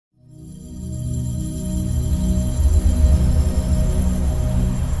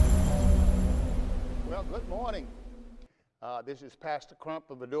This is Pastor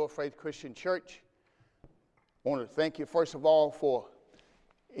Crump of Adore Faith Christian Church. I want to thank you, first of all, for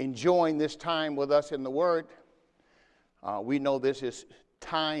enjoying this time with us in the Word. We know this is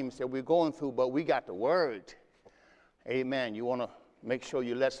times that we're going through, but we got the Word. Amen. You want to make sure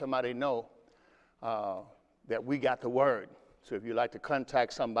you let somebody know that we got the Word. So if you'd like to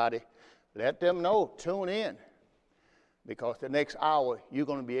contact somebody, let them know. Tune in. Because the next hour, you're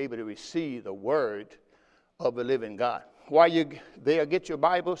going to be able to receive the Word of the living God. While you're there, get your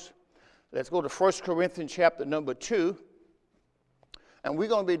Bibles. Let's go to 1 Corinthians chapter number 2. And we're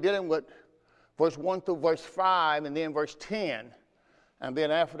going to be dealing with verse 1 through verse 5 and then verse 10. And then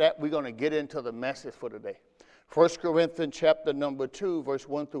after that, we're going to get into the message for today. 1 Corinthians chapter number 2, verse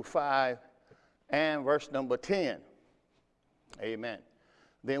 1 through 5 and verse number 10. Amen.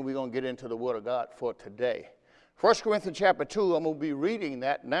 Then we're going to get into the Word of God for today. 1 Corinthians chapter 2, I'm going to be reading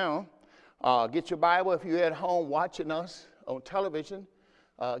that now. Get your Bible if you're at home watching us on television.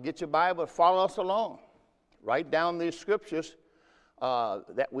 Get your Bible, follow us along. Write down these scriptures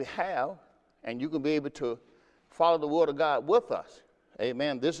that we have, and you can be able to follow the Word of God with us.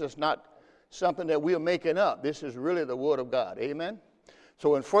 Amen. This is not something that we are making up. This is really the Word of God. Amen.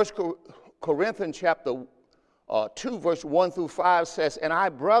 So in 1 Corinthians chapter 2, verse 1 through 5 says, "And I,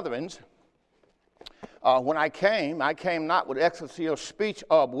 brethren, when I came not with excellency of speech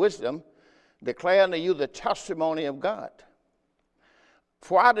or of wisdom, declaring to you the testimony of God.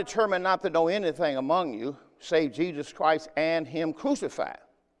 For I determined not to know anything among you, save Jesus Christ and him crucified."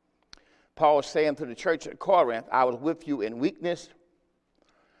 Paul was saying to the church at Corinth, I was with you in weakness,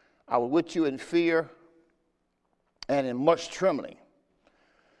 I was with you in fear, and in much trembling.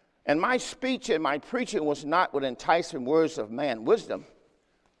 And my speech and my preaching was not with enticing words of man wisdom,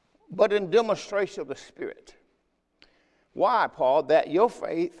 but in demonstration of the Spirit. Why, Paul? That your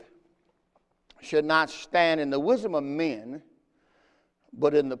faith should not stand in the wisdom of men,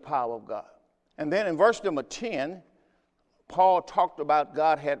 but in the power of God. And then in verse number 10, Paul talked about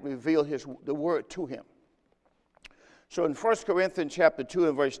God had revealed the word to him. So in 1 Corinthians chapter 2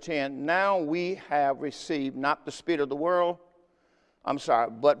 and verse 10, now we have received not the spirit of the world,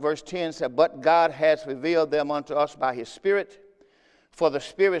 but verse 10 said, but God has revealed them unto us by his Spirit, for the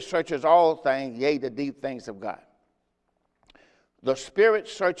Spirit searches all things, yea, the deep things of God. The Spirit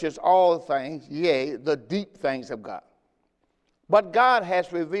searches all things, yea, the deep things of God. But God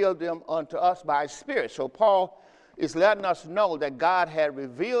has revealed them unto us by his Spirit. So Paul is letting us know that God had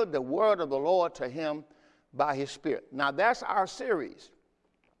revealed the word of the Lord to him by his Spirit. Now that's our series.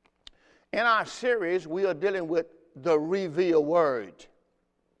 In our series, we are dealing with the revealed word.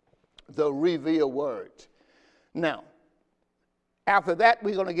 The revealed word. Now, after that,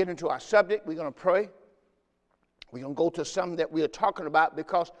 we're going to get into our subject. We're going to pray. We're going to go to something that we are talking about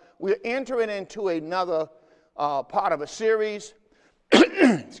because we're entering into another part of a series.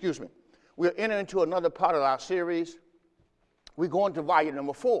 Excuse me. We're entering into another part of our series. We're going to volume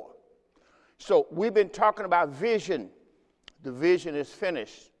number 4. So we've been talking about vision. The vision is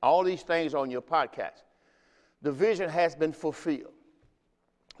finished. All these things on your podcast. The vision has been fulfilled.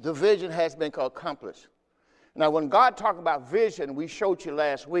 The vision has been accomplished. Now, when God talked about vision, we showed you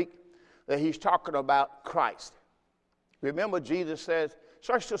last week that he's talking about Christ. Remember, Jesus says,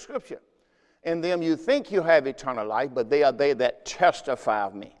 search the Scripture. In them you think you have eternal life, but they are they that testify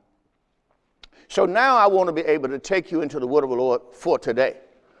of me. So now I want to be able to take you into the word of the Lord for today.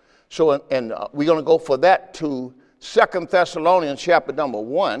 So, we're going to go for that to 2 Thessalonians chapter number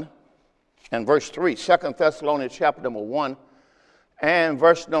 1 and verse 3. 2 Thessalonians chapter number 1 and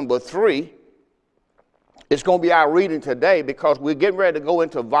verse number 3. It's going to be our reading today because we're getting ready to go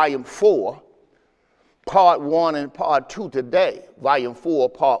into volume 4. Part 1 and part 2 today. Volume 4,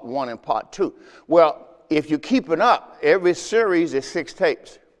 part 1 and part 2. Well, if you're keeping up, every series is 6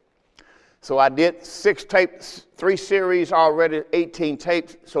 tapes. So I did 6 tapes, 3 series already, 18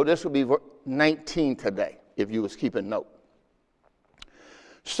 tapes. So this will be 19 today, if you was keeping note.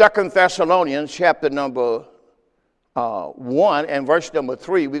 2 Thessalonians chapter number 1 and verse number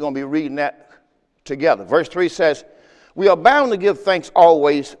 3, we're going to be reading that together. Verse 3 says, we are bound to give thanks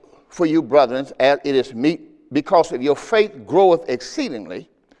always for you, brethren, as it is meet, because of your faith groweth exceedingly,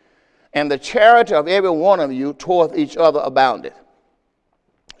 and the charity of every one of you toward each other aboundeth.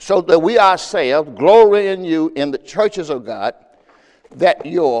 So that we ourselves glory in you in the churches of God, that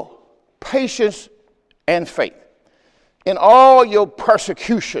your patience and faith, in all your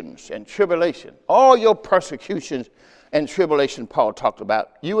persecutions and tribulation, all your persecutions and tribulation Paul talked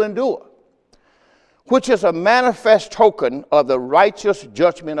about, you endure, which is a manifest token of the righteous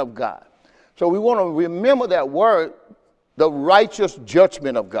judgment of God. So we want to remember that word, the righteous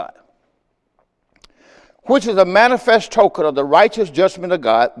judgment of God. which is a manifest token of the righteous judgment of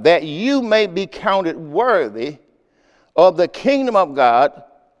God, that you may be counted worthy of the kingdom of God,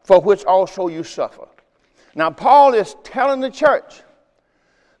 for which also you suffer. Now, Paul is telling the church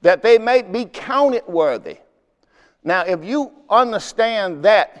that they may be counted worthy. Now, if you understand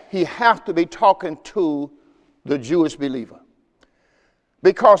that, he has to be talking to the Jewish believer.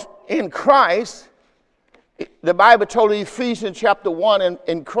 Because in Christ, the Bible told in Ephesians chapter 1,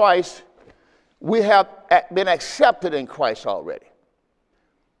 in Christ, we have been accepted in Christ already.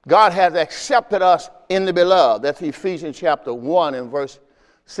 God has accepted us in the beloved. That's Ephesians chapter 1 and verse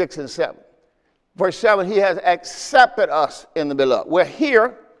 6 and 7. Verse 7, he has accepted us in the beloved. We're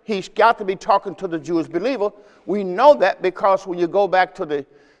here. He's got to be talking to the Jewish believer. We know that because when you go back to the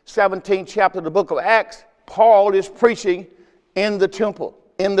 17th chapter of the book of Acts, Paul is preaching in the temple,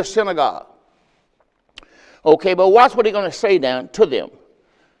 in the synagogue. Okay, but watch what he's going to say down to them.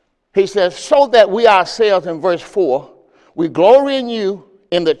 He says, so that we ourselves, in verse 4, we glory in you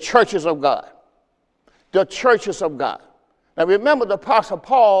in the churches of God. The churches of God. Now remember, the Apostle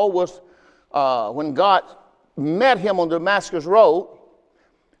Paul was, when God met him on Damascus Road,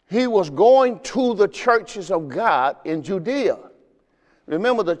 he was going to the churches of God in Judea.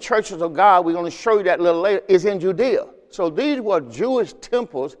 Remember, the churches of God, we're going to show you that a little later, is in Judea. So these were Jewish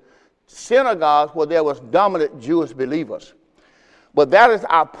temples, synagogues where there was dominant Jewish believers. But that is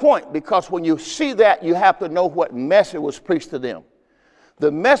our point, because when you see that, you have to know what message was preached to them.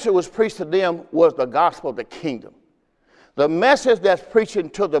 The message was preached to them was the gospel of the kingdom. The message that's preaching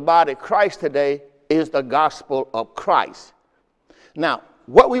to the body of Christ today is the gospel of Christ. Now,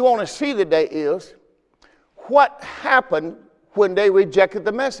 what we want to see today is what happened when they rejected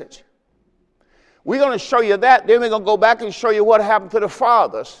the message. We're going to show you that, then we're going to go back and show you what happened to the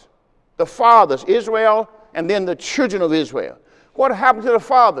fathers, Israel, and then the children of Israel. What happened to the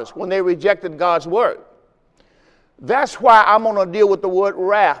fathers when they rejected God's word? That's why I'm going to deal with the word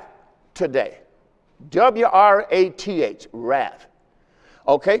wrath today. W-R-A-T-H, wrath.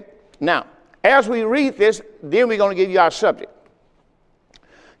 Okay? Now, as we read this, then we're going to give you our subject.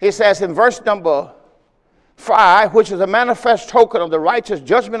 It says in verse number 5, which is a manifest token of the righteous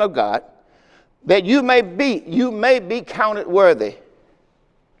judgment of God, that you may be counted worthy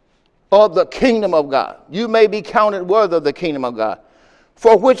of the kingdom of God. You may be counted worthy of the kingdom of God,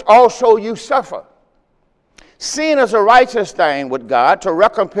 for which also you suffer. Seeing as a righteous thing with God, to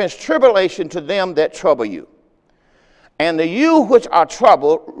recompense tribulation to them that trouble you. And the you which are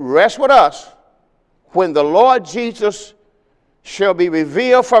troubled, rest with us, when the Lord Jesus shall be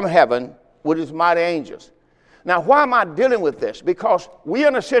revealed from heaven with his mighty angels. Now, why am I dealing with this? Because we're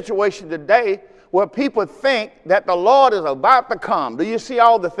in a situation today where people think that the Lord is about to come. Do you see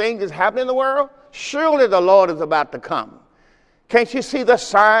all the things that's happening in the world? Surely the Lord is about to come. Can't you see the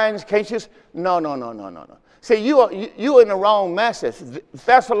signs? Can't you? No. See, you're in the wrong message.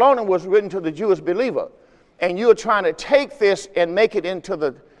 Thessalonians was written to the Jewish believer, and you're trying to take this and make it into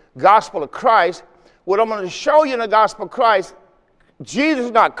the gospel of Christ. What I'm going to show you in the gospel of Christ, Jesus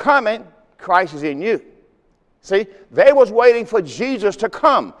is not coming, Christ is in you. See, they was waiting for Jesus to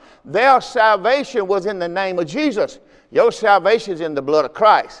come. Their salvation was in the name of Jesus. Your salvation is in the blood of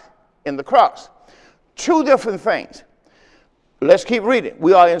Christ, in the cross. Two different things. Let's keep reading.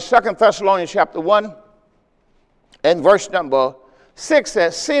 We are in 2 Thessalonians chapter 1, and verse number 6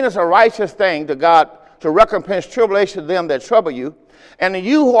 says, seeing as a righteous thing to God to recompense tribulation to them that trouble you, and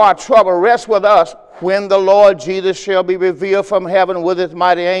you who are troubled, rest with us when the Lord Jesus shall be revealed from heaven with his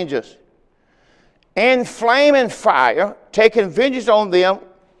mighty angels. In flame and fire, taking vengeance on them.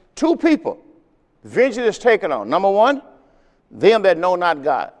 Two people. Vengeance is taken on. Number one, them that know not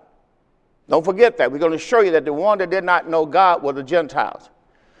God. Don't forget that. We're going to show you that the one that did not know God were the Gentiles.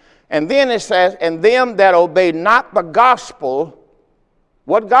 And then it says, and them that obey not the gospel.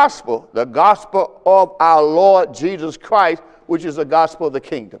 What gospel? The gospel of our Lord Jesus Christ, which is the gospel of the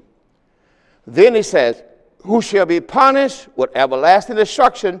kingdom. Then he says, who shall be punished with everlasting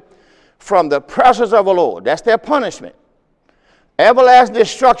destruction from the presence of the Lord. That's their punishment. Everlasting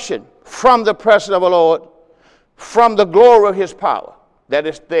destruction from the presence of the Lord, from the glory of his power. That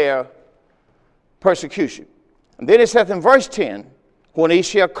is their persecution. And then it says in verse 10, when he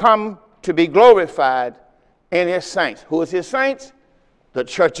shall come to be glorified in his saints. Who is his saints? The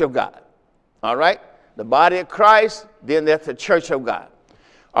church of God. All right? The body of Christ, then that's the church of God.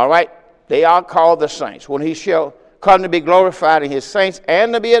 All right? They are called the saints. When he shall come to be glorified in his saints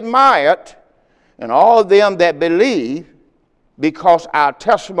and to be admired in all them that believe, because our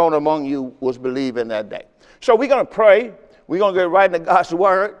testimony among you was believed in that day. So we're going to pray. We're going to get right into God's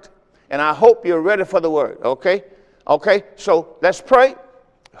word, and I hope you're ready for the word, okay? Okay, so let's pray,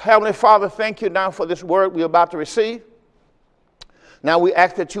 Heavenly Father, thank you now for this word we're about to receive. Now we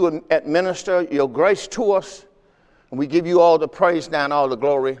ask that you administer your grace to us, and we give you all the praise now and all the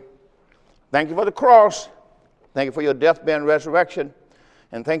glory. Thank you for the cross. Thank you for your death, burial, and resurrection.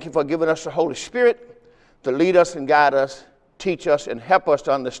 And thank you for giving us the Holy Spirit to lead us and guide us, teach us, and help us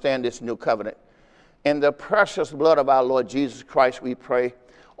to understand this new covenant. In the precious blood of our Lord Jesus Christ, we pray.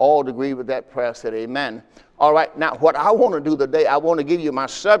 All agree with that prayer, said amen. All right, now what I want to do today, I want to give you my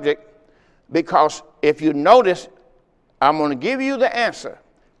subject, because if you notice, I'm going to give you the answer.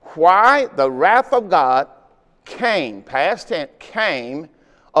 Why the wrath of God came, past tense, came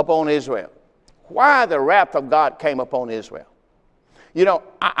upon Israel. Why the wrath of God came upon Israel. You know,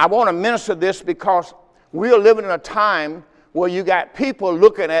 I want to minister this because we're living in a time where you got people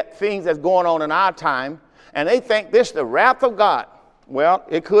looking at things that's going on in our time, and they think this is the wrath of God. Well,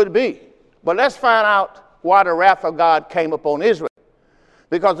 it could be. But let's find out why the wrath of God came upon Israel.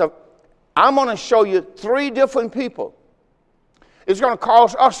 Because I'm going to show you three different people. It's going to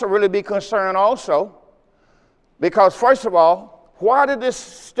cause us to really be concerned also. Because first of all, why did this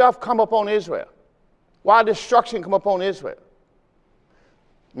stuff come upon Israel? Why did destruction come upon Israel?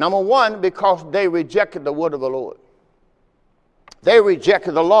 Number one, because they rejected the word of the Lord. They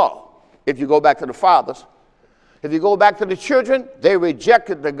rejected the law. If you go back to the fathers. If you go back to the children, they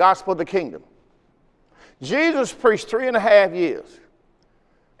rejected the gospel of the kingdom. Jesus preached 3.5 years,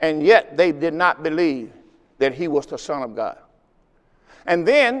 and yet they did not believe that he was the Son of God. And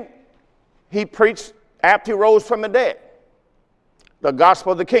then he preached after he rose from the dead, the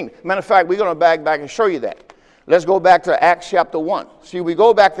gospel of the kingdom. Matter of fact, we're going to back and show you that. Let's go back to Acts chapter 1. See, we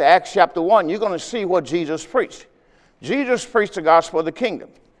go back to Acts chapter 1, you're going to see what Jesus preached. Jesus preached the gospel of the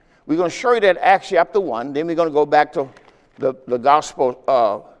kingdom. We're going to show you that Acts chapter 1. Then we're going to go back to the gospel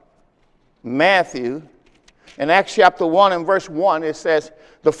of Matthew. In Acts chapter 1 and verse 1, it says,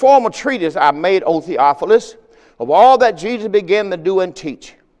 "The former treatise I made, O Theophilus, of all that Jesus began to do and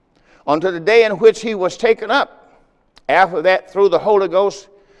teach, unto the day in which he was taken up. After that, through the Holy Ghost,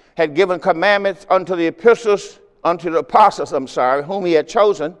 had given commandments unto the apostles, whom he had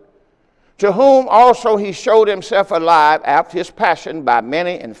chosen, to whom also he showed himself alive after his passion by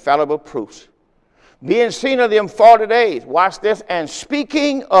many infallible proofs, being seen of them 40 days." Watch this. "And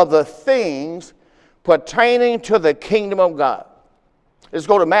speaking of the things pertaining to the kingdom of God." Let's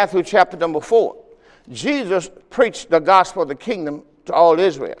go to Matthew chapter number 4. Jesus preached the gospel of the kingdom to all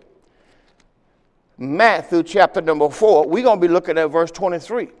Israel. Matthew chapter number 4, we're going to be looking at verse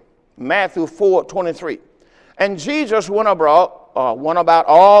 23. Matthew 4:23. "And Jesus went about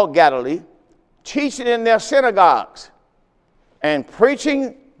all Galilee, teaching in their synagogues, and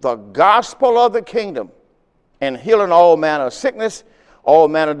preaching the gospel of the kingdom, and healing all manner of sickness, all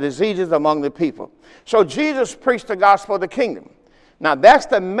manner of diseases among the people." So Jesus preached the gospel of the kingdom. Now that's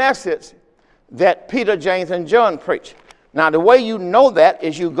the message that Peter, James, and John preached. Now the way you know that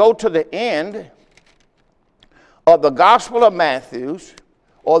is you go to the end of the gospel of Matthew,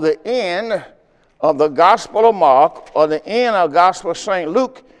 or the end of the gospel of Mark, or the end of the gospel of St.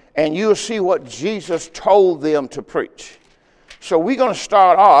 Luke, and you'll see what Jesus told them to preach. So we're going to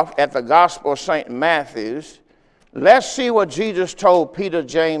start off at the gospel of St. Matthew. Let's see what Jesus told Peter,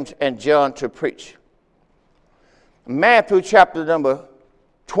 James, and John to preach. Matthew chapter number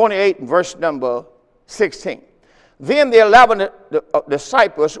 28 and verse number 16. "Then the 11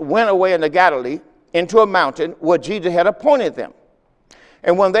 disciples went away into Galilee, into a mountain where Jesus had appointed them.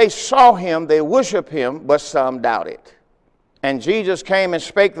 And when they saw him, they worshiped him, but some doubted. And Jesus came and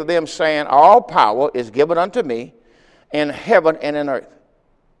spake to them, saying, All power is given unto me in heaven and in earth."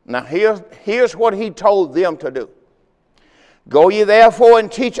 Now here's what he told them to do. "Go ye therefore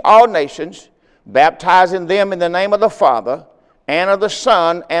and teach all nations, baptizing them in the name of the Father, and of the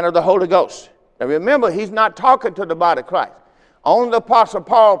Son, and of the Holy Ghost." Now remember, he's not talking to the body of Christ. Only the Apostle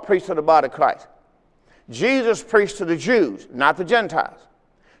Paul preached to the body of Christ. Jesus preached to the Jews, not the Gentiles.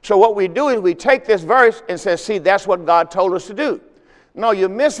 So what we do is we take this verse and say, see, that's what God told us to do. No, you're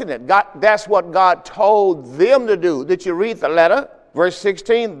missing it. That's what God told them to do. Did you read the letter? Verse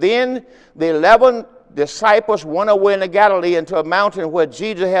 16, "Then the 11 disciples went away into Galilee, into a mountain where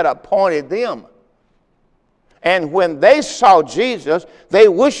Jesus had appointed them. And when they saw Jesus, they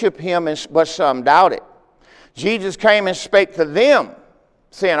worshiped him, but some doubted. Jesus came and spake to them,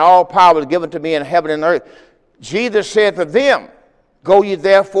 saying, All power is given to me in heaven and earth. Jesus said to them, Go ye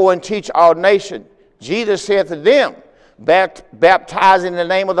therefore and teach all nations. Jesus said to them, Baptize in the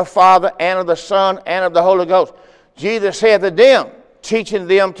name of the Father, and of the Son, and of the Holy Ghost. Jesus said to them, teaching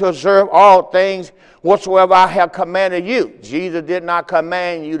them to observe all things whatsoever I have commanded you. Jesus did not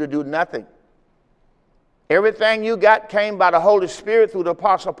command you to do nothing. Everything you got came by the Holy Spirit through the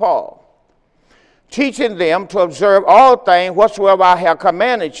Apostle Paul. Teaching them to observe all things whatsoever I have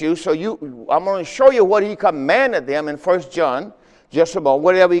commanded you. So I'm going to show you what he commanded them in 1 John, just about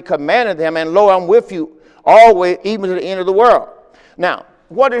whatever he commanded them. And lo, I'm with you always, even to the end of the world. Now,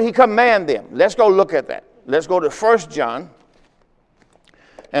 what did he command them? Let's go look at that. Let's go to 1 John,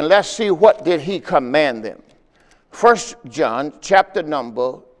 and let's see what did he command them. 1 John, chapter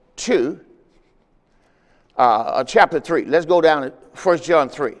number 2, chapter 3. Let's go down to 1 John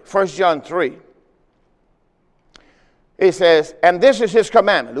 3. 1 John 3. It says, and this is his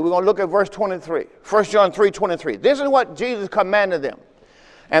commandment. We're going to look at verse 23. 1 John 3:23. This is what Jesus commanded them.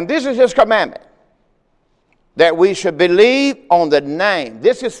 And this is his commandment, that we should believe on the name.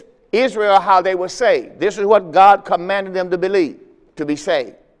 This is Israel, how they were saved. This is what God commanded them to believe, to be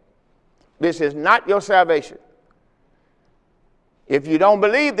saved. This is not your salvation. If you don't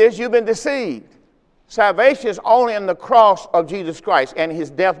believe this, you've been deceived. Salvation is only in the cross of Jesus Christ and his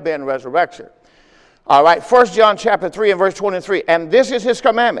death, burial, and resurrection. All right, 1 John chapter 3 and verse 23. And this is his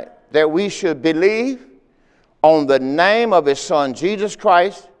commandment, that we should believe on the name of his Son, Jesus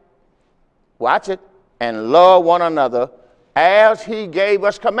Christ, watch it, and love one another as he gave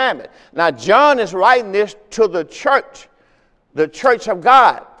us commandment. Now, John is writing this to the church of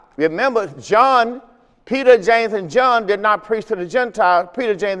God. Remember, John, Peter, James, and John did not preach to the Gentiles.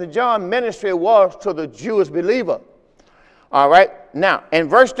 Peter, James, and John ministry was to the Jewish believer. All right, now, in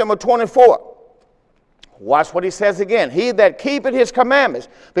verse number 24, watch what he says again. He that keepeth his commandments,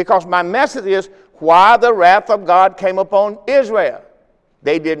 because my message is why the wrath of God came upon Israel.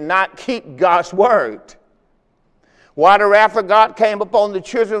 They did not keep God's word. Why the wrath of God came upon the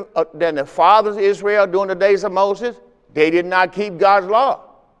children of the fathers of Israel during the days of Moses? They did not keep God's law.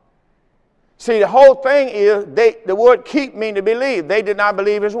 See, the whole thing is, the word keep means to believe. They did not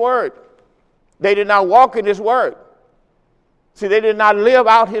believe his word. They did not walk in his word. See, they did not live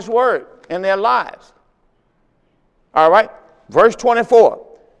out his word in their lives. All right, verse 24.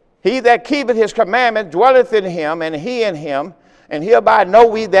 He that keepeth his commandment dwelleth in him, and he in him. And hereby know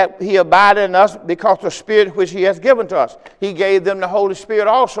we that he abideth in us, because the Spirit which he has given to us. He gave them the Holy Spirit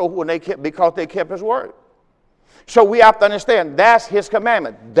also because they kept his word. So we have to understand that's his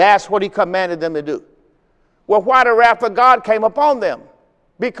commandment. That's what he commanded them to do. Well, why the wrath of God came upon them?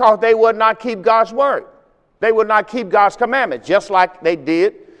 Because they would not keep God's word. They would not keep God's commandment, just like they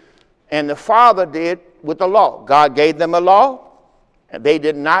did and the Father did with the law. God gave them a law, and they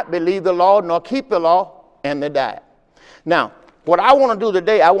did not believe the law nor keep the law, and they died. Now, what I want to do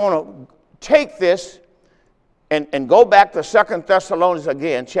today, I want to take this and go back to 2 Thessalonians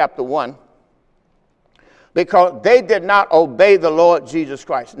again, chapter 1, because they did not obey the Lord Jesus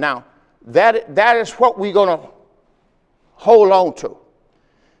Christ. Now, that is what we're going to hold on to.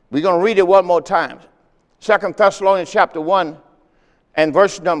 We're going to read it one more time. 2 Thessalonians chapter 1 and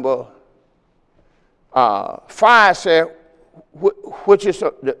verse number 5 says, which is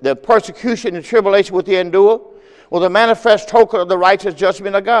the persecution and tribulation which they endure, was a manifest token of the righteous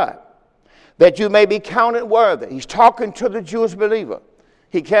judgment of God, that you may be counted worthy. He's talking to the Jewish believer.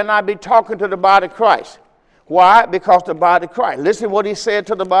 He cannot be talking to the body of Christ. Why? Because the body of Christ. Listen what he said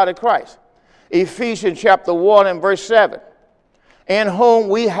to the body of Christ. Ephesians chapter 1 and verse 7. In whom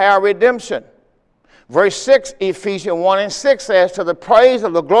we have redemption. Verse 6, Ephesians 1 and 6 says, to the praise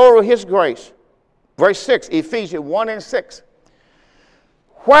of the glory of his grace. Verse 6, Ephesians 1 and 6.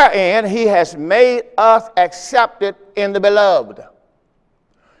 Wherein he has made us accepted in the beloved.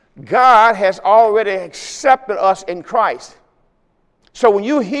 God has already accepted us in Christ. So when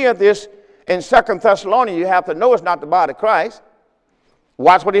you hear this in 2 Thessalonians, you have to know it's not the body of Christ.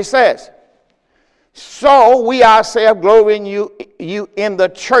 Watch what he says. So we ourselves glory in you in the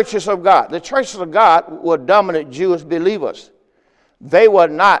churches of God. The churches of God were dominant Jewish believers. They were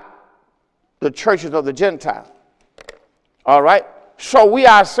not the churches of the Gentiles. All right? So we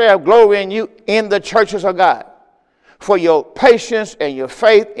ourselves glory in you in the churches of God, for your patience and your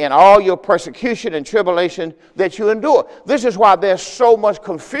faith in all your persecution and tribulation that you endure. This is why there's so much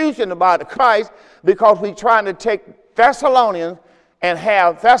confusion about Christ, because we're trying to take Thessalonians and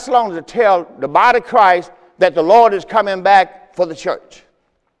have Thessalonians to tell the body of Christ that the Lord is coming back for the church.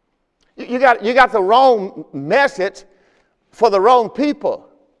 You got the wrong message for the wrong people.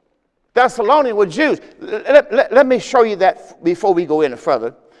 Thessalonians were Jews. Let me show you that before we go any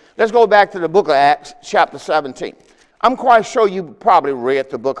further. Let's go back to the book of Acts, chapter 17. I'm quite sure you probably read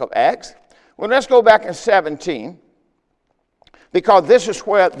the book of Acts. Well, let's go back in 17, because this is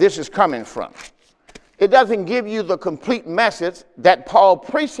where this is coming from. It doesn't give you the complete message that Paul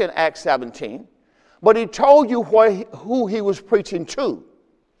preached in Acts 17, but he told you who he was preaching to.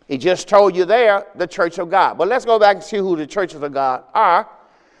 He just told you there, the church of God. But let's go back and see who the churches of God are.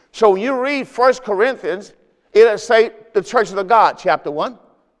 So when you read 1 Corinthians, it'll say the churches of God, chapter 1.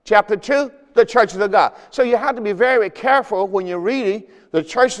 Chapter 2, the churches of God. So you have to be very careful when you're reading. The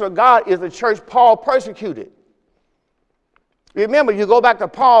churches of God is the church Paul persecuted. Remember, you go back to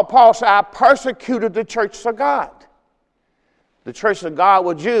Paul, Paul said, I persecuted the churches of God. The churches of God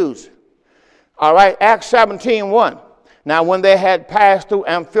were Jews. All right, Acts 17:1. Now, when they had passed through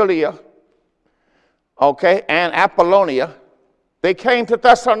Amphilia, okay, and Apollonia, they came to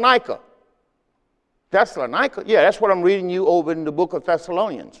Thessalonica. Thessalonica? Yeah, that's what I'm reading you over in the book of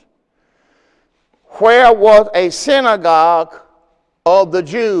Thessalonians. Where was a synagogue of the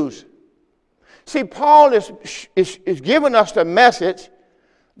Jews. See, Paul is giving us the message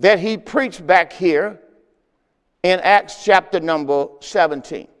that he preached back here in Acts chapter number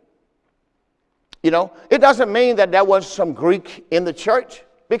 17. You know, it doesn't mean that there was some Greek in the church,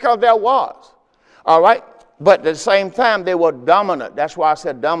 because there was. All right? But at the same time, they were dominant. That's why I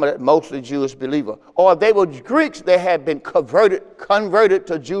said dominant, mostly Jewish believer. Or they were Greeks, they had been converted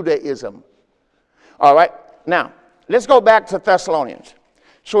to Judaism. All right? Now, let's go back to Thessalonians.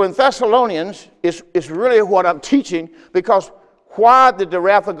 So in Thessalonians, it's really what I'm teaching, because why did the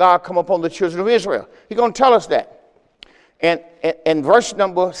wrath of God come upon the children of Israel? He's going to tell us that. And verse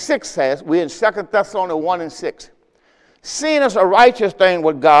number 6 says, we're in 2 Thessalonians 1 and 6. Seeing it's a righteous thing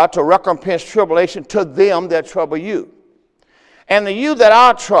with God to recompense tribulation to them that trouble you. And the you that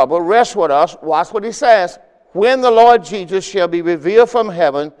are troubled, rest with us. Watch what he says. When the Lord Jesus shall be revealed from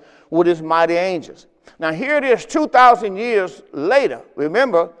heaven with his mighty angels. Now here it is 2,000 years later.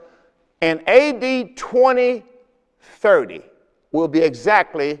 Remember, in AD 2030 will be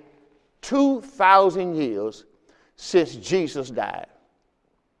exactly 2,000 years since Jesus died.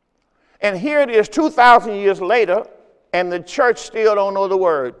 And here it is 2,000 years later, and the church still don't know the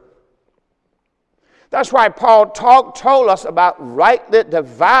word. That's why Paul told us about rightly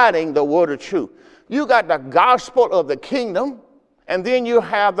dividing the word of truth. You got the gospel of the kingdom, and then you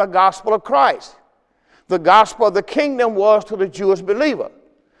have the gospel of Christ. The gospel of the kingdom was to the Jewish believer.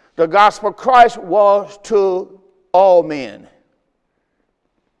 The gospel of Christ was to all men,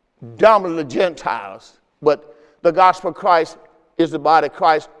 dominantly Gentiles. But the gospel of Christ is the body of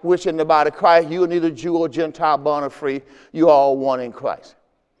Christ, which in the body of Christ, you are neither Jew or Gentile, born or free. You are all one in Christ.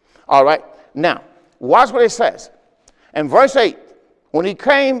 All right. Now, watch what it says. In verse 8, when he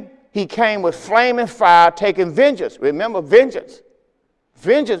came with flaming fire, taking vengeance. Remember, vengeance.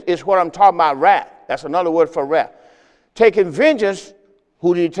 Vengeance is what I'm talking about, wrath. That's another word for wrath. Taking vengeance,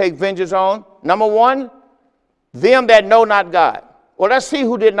 who did he take vengeance on? Number one, them that know not God. Well, let's see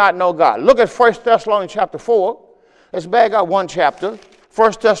who did not know God. Look at 1 Thessalonians chapter 4. Let's back up one chapter.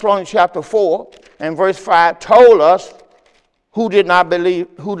 1 Thessalonians chapter 4 and verse 5 told us who did not believe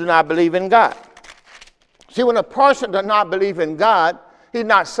in God. See, when a person does not believe in God, he's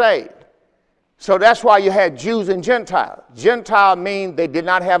not saved. So that's why you had Jews and Gentiles. Gentile mean they did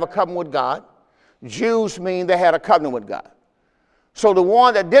not have a covenant with God. Jews mean they had a covenant with God. So the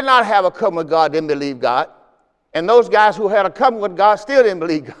one that did not have a covenant with God didn't believe God. And those guys who had a covenant with God still didn't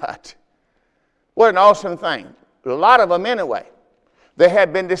believe God. What an awesome thing. A lot of them anyway. They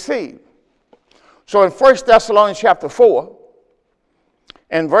had been deceived. So in 1 Thessalonians chapter 4,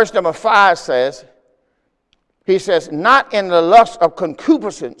 and verse number 5 says, he says, not in the lust of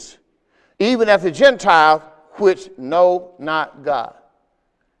concupiscence, even as the Gentiles which know not God.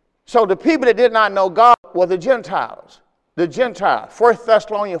 So the people that did not know God were the Gentiles. The Gentiles. 1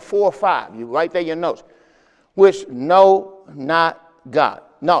 Thessalonians 4:5. You write there your notes. Which know not God.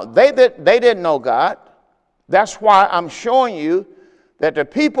 No, they didn't know God. That's why I'm showing you that the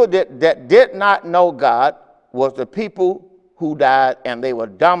people that did not know God was the people who died, and they were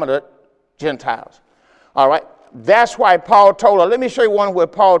dominant Gentiles. All right. That's why Paul told us. Let me show you one where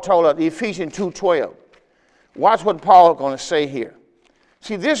Paul told us, Ephesians 2:12. Watch what Paul is going to say here.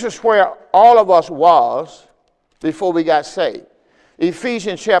 See, this is where all of us was before we got saved.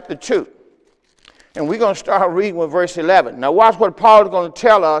 Ephesians chapter 2. And we're going to start reading with verse 11. Now watch what Paul is going to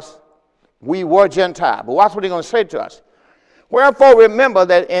tell us. We were Gentile. But watch what he's going to say to us. Wherefore remember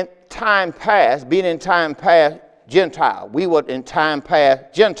that in time past, being in time past Gentile. We were in time past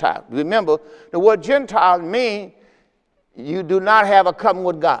Gentile. Remember, the word Gentile means you do not have a covenant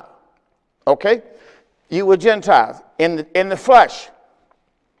with God. Okay? You were Gentiles in the flesh,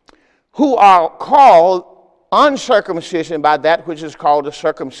 who are called uncircumcision by that which is called the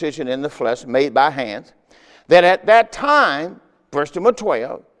circumcision in the flesh made by hands, that at that time, verse number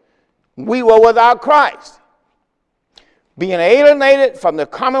 12, we were without Christ. Being alienated from the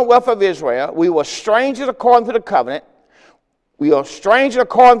commonwealth of Israel, we were strangers according to the covenant, We are strangers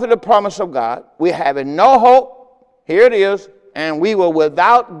according to the promise of God. We having no hope. Here it is. And we were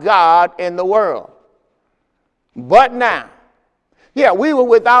without God in the world. But now, we were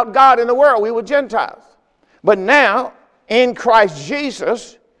without God in the world. We were Gentiles. But now, in Christ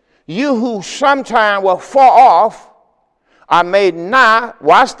Jesus, you who sometime were far off are made nigh,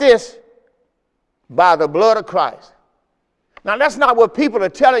 watch this, by the blood of Christ. Now, that's not what people are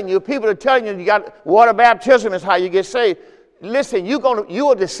telling you. People are telling you got water baptism is how you get saved. Listen, you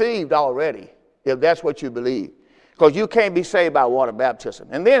are deceived already if that's what you believe. Because you can't be saved by water baptism.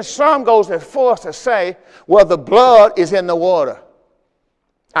 And then some goes as far as to say, well, the blood is in the water.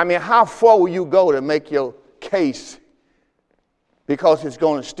 I mean, how far will you go to make your case? Because it's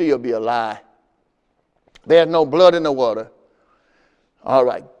going to still be a lie. There's no blood in the water. All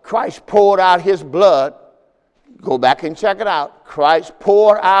right. Christ poured out his blood. Go back and check it out. Christ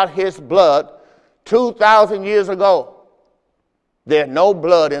poured out his blood 2,000 years ago. There's no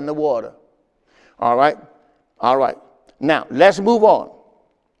blood in the water. All right. All right. Now, let's move on.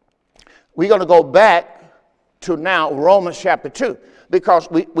 We're going to go back to now Romans chapter 2. Because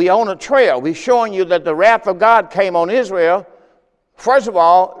we on a trail. We're showing you that the wrath of God came on Israel. First of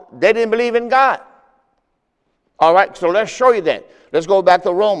all, they didn't believe in God. All right, so let's show you that. Let's go back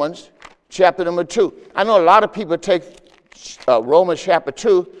to Romans chapter number 2. I know a lot of people take Romans chapter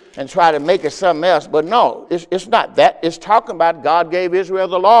 2 and try to make it something else. But no, it's not that. It's talking about God gave Israel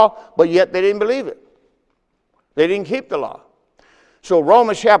the law, but yet they didn't believe it. They didn't keep the law. So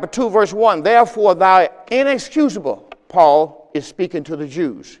Romans chapter 2, verse 1, therefore thou art inexcusable, Paul is speaking to the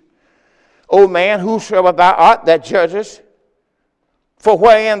Jews. O man, whosoever thou art that judgest, for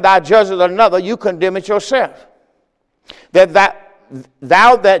wherein thou judgest another, you condemn it yourself. That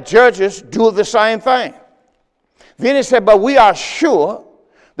thou that judgest do the same thing. Then he said, but we are sure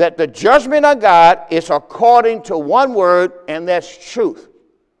that the judgment of God is according to one word, and that's truth.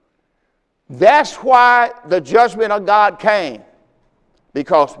 That's why the judgment of God came.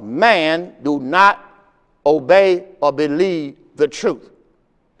 Because man do not obey or believe the truth.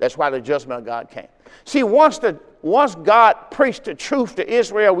 That's why the judgment of God came. See, once God preached the truth to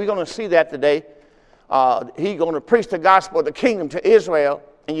Israel, we're going to see that today. He's going to preach the gospel of the kingdom to Israel,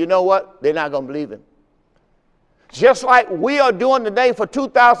 and you know what? They're not going to believe him. Just like we are doing today for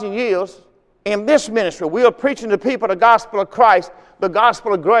 2,000 years in this ministry, we are preaching to people the gospel of Christ, the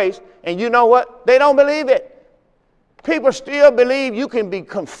gospel of grace, and you know what? They don't believe it. People still believe you can be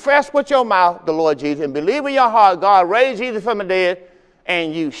confessed with your mouth, the Lord Jesus, and believe in your heart God raised Jesus from the dead,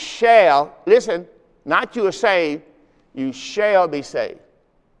 and you shall, listen, not you are saved, you shall be saved.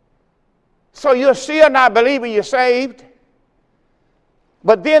 So you're still not believing you're saved.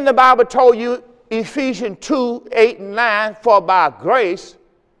 But then the Bible told you, Ephesians 2, 8 and 9, for by grace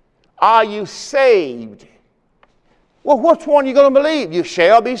are you saved. Well, which one are you going to believe? You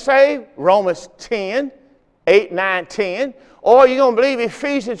shall be saved, Romans 10, 8, 9, 10. Or you're going to believe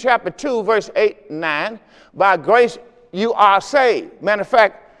Ephesians chapter 2, verse 8 and 9. By grace you are saved. Matter of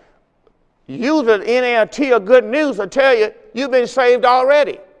fact, you, the NLT of good news, will tell you you've been saved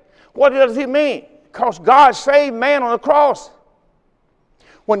already. What does it mean? Because God saved man on the cross.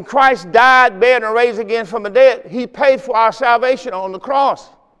 When Christ died, buried, and raised again from the dead, he paid for our salvation on the cross.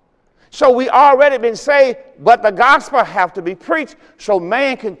 So we already been saved, but the gospel have to be preached so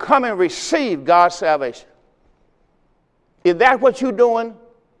man can come and receive God's salvation. Is that what you're doing?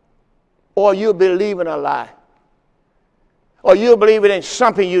 Or you believing a lie? Or you believing in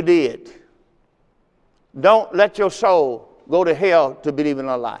something you did? Don't let your soul go to hell to believe in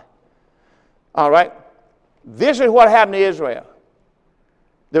a lie. All right? This is what happened to Israel.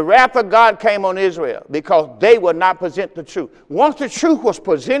 The wrath of God came on Israel because they would not present the truth. Once the truth was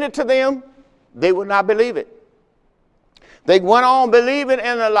presented to them, they would not believe it. They went on believing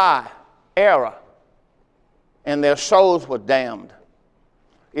in a lie, error, and their souls were damned.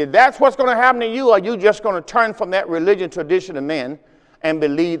 If that's what's going to happen to you, are you just going to turn from that religion tradition of men and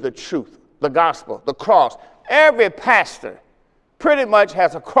believe the truth, the gospel, the cross? Every pastor pretty much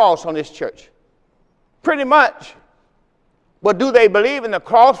has a cross on this church. Pretty much. But do they believe in the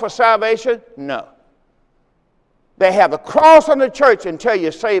cross for salvation? No. They have the cross on the church until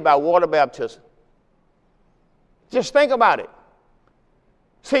you're saved by water baptism. Just think about it.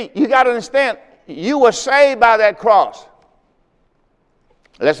 See, you got to understand, you were saved by that cross.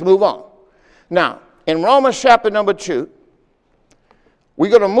 Let's move on. Now, in Romans chapter number 2, we're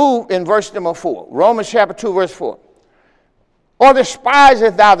going to move in verse number 4. Romans chapter 2, verse 4. Or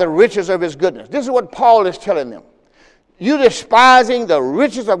despiseth thou the riches of his goodness? This is what Paul is telling them. You despising the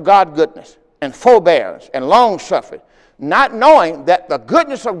riches of God's goodness and forbearance and long-suffering, not knowing that the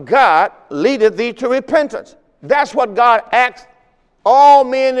goodness of God leadeth thee to repentance. That's what God asks all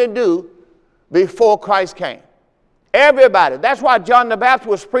men to do before Christ came. Everybody. That's why John the Baptist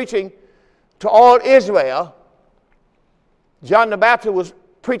was preaching to all Israel. John the Baptist was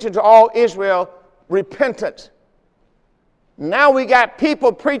preaching to all Israel repentance. Now we got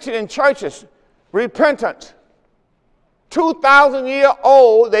people preaching in churches repentance. 2,000 years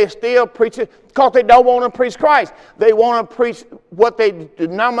old, they still preaching because they don't want to preach Christ. They want to preach what their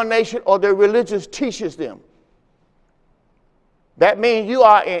denomination or their religion teaches them. That means you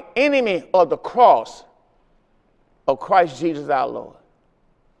are an enemy of the cross of Christ Jesus our Lord.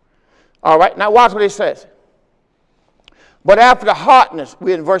 All right, now watch what it says. But after the hardness,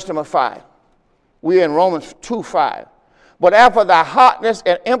 we're in verse number 5. We're in Romans 2:5. But after thy hardness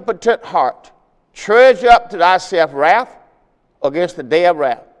and impotent heart, treasure up to thyself wrath against the day of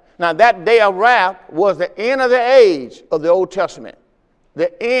wrath. Now that day of wrath was the end of the age of the Old Testament.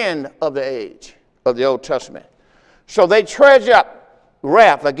 The end of the age of the Old Testament. So they treasure up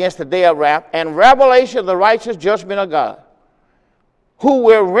wrath against the day of wrath and revelation of the righteous judgment of God, who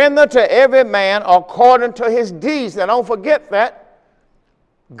will render to every man according to his deeds. Now don't forget that.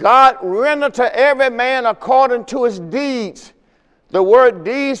 God rendered to every man according to his deeds. The word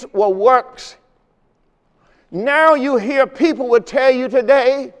deeds were works. Now you hear people would tell you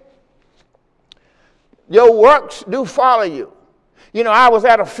today, your works do follow you. You know, I was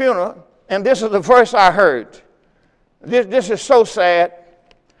at a funeral, and this is the verse I heard. This is so sad,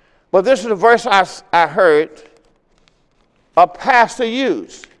 but this is the verse I heard a pastor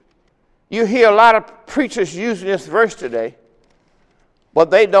use. You hear a lot of preachers using this verse today, but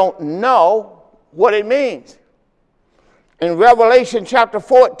they don't know what it means. In Revelation chapter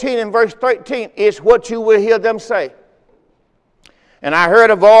 14 and verse 13, it's what you will hear them say. And I heard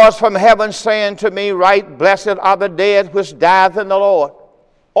a voice from heaven saying to me, Right, blessed are the dead which died in the Lord.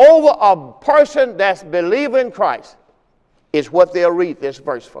 Over a person that's believing in Christ is what they'll read this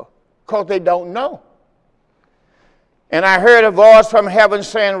verse for, because they don't know. And I heard a voice from heaven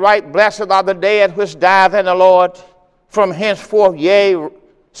saying, Right, blessed are the dead which died in the Lord. From henceforth, yea,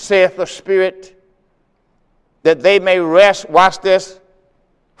 saith the Spirit, that they may rest, watch this,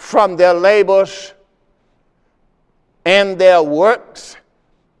 from their labors, and their works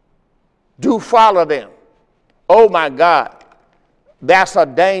do follow them. Oh my God, that's a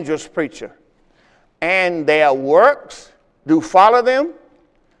dangerous preacher. And their works do follow them.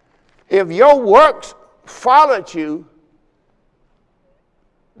 If your works followed you,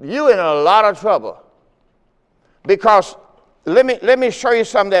 you're in a lot of trouble. Because let me show you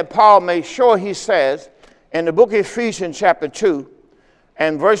something that Paul made sure he says in the book of Ephesians chapter 2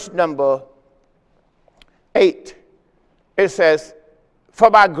 and verse number 8. It says, For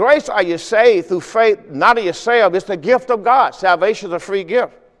by grace are you saved through faith, not of yourself. It's the gift of God. Salvation is a free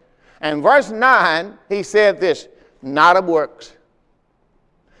gift. And verse 9, he said this, not of works.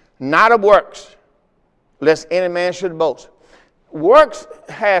 Not of works, lest any man should boast. Works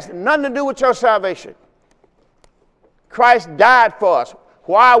has nothing to do with your salvation. Christ died for us.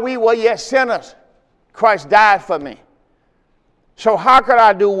 While we were yet sinners, Christ died for me. So how could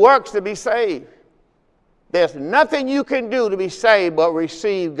I do works to be saved? There's nothing you can do to be saved but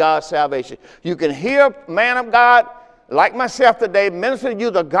receive God's salvation. You can hear a man of God like myself today minister to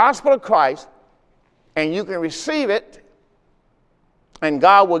you the gospel of Christ, and you can receive it, and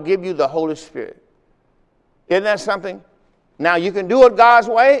God will give you the Holy Spirit. Isn't that something? Now you can do it God's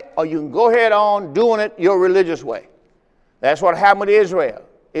way, or you can go ahead on doing it your religious way. That's what happened with Israel.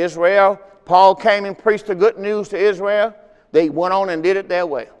 Israel, Paul came and preached the good news to Israel. They went on and did it their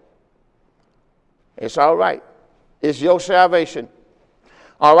way. It's all right. It's your salvation.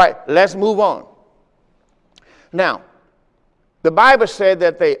 All right, let's move on. Now, the Bible said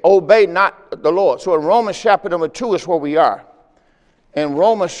that they obeyed not the Lord. So in Romans chapter number 2 is where we are. In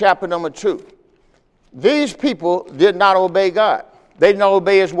Romans chapter number 2. These people did not obey God. They did not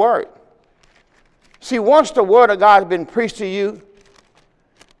obey his word. See, once the word of God has been preached to you,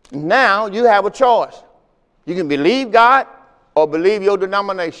 now you have a choice. You can believe God or believe your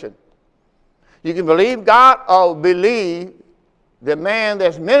denomination. You can believe God or believe the man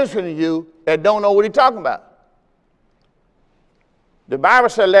that's ministering to you that don't know what he's talking about. The Bible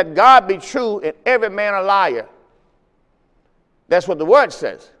said, let God be true and every man a liar. That's what the word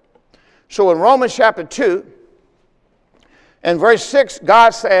says. So in Romans chapter 2 and verse 6, God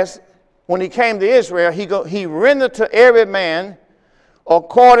says, when he came to Israel, he rendered to every man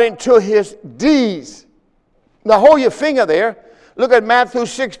according to his deeds. Now hold your finger there. Look at Matthew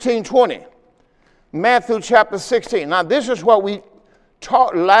 16:20. Matthew chapter 16. Now this is what we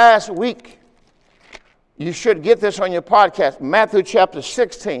taught last week. You should get this on your podcast. Matthew chapter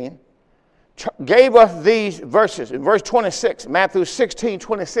 16 gave us these verses. In verse 26, Matthew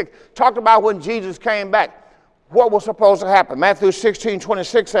 16:26, talked about when Jesus came back, what was supposed to happen. Matthew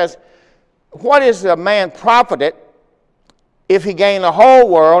 16:26 says, what is a man profited if he gain the whole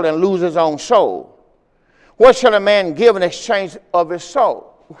world and lose his own soul? What shall a man give in exchange of his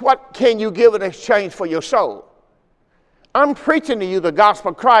soul? What can you give in exchange for your soul? I'm preaching to you the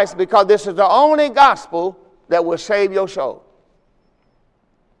gospel of Christ because this is the only gospel that will save your soul.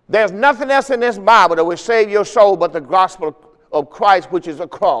 There's nothing else in this Bible that will save your soul but the gospel of Christ, which is a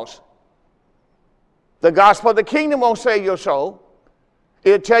cross. The gospel of the kingdom won't save your soul.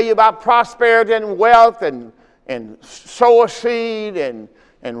 It'll tell you about prosperity and wealth and sow a seed and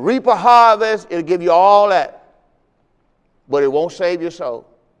reap a harvest. It'll give you all that. But it won't save your soul.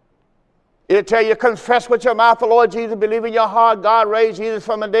 It'll tell you, confess with your mouth the Lord Jesus, believe in your heart God raised Jesus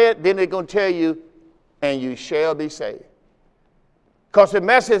from the dead. Then it's going to tell you, and you shall be saved. Because the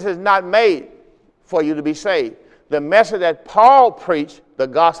message is not made for you to be saved. The message that Paul preached, the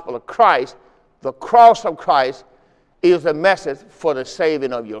gospel of Christ, the cross of Christ, is the message for the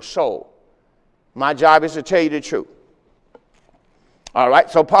saving of your soul. My job is to tell you the truth. All right,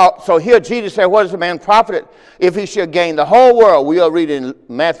 so here Jesus said, what is a man profited if he shall gain the whole world? We are reading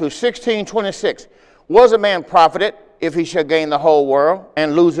Matthew 16:26. Was a man profited if he shall gain the whole world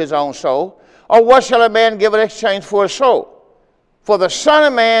and lose his own soul? Or what shall a man give in exchange for his soul? For the Son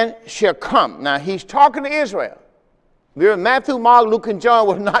of Man shall come. Now he's talking to Israel. Matthew, Mark, Luke, and John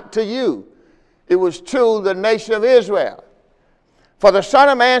was not to you. It was to the nation of Israel. For the Son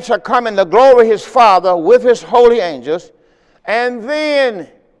of Man shall come in the glory of his Father with his holy angels. And then,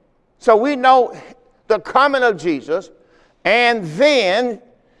 so we know the coming of Jesus, and then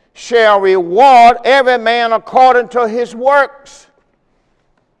shall reward every man according to his works.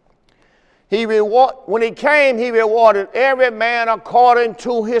 When he came, he rewarded every man according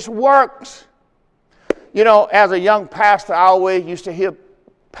to his works. You know, as a young pastor, I always used to hear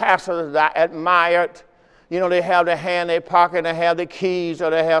pastors that I admired. You know, they have their hand in their pocket, they have their keys, or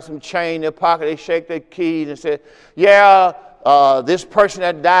they have some chain in their pocket. They shake their keys and say, yeah, this person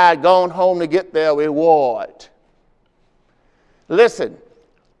that died gone home to get their reward. Listen,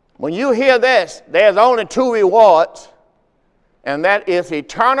 when you hear this, there's only two rewards, and that is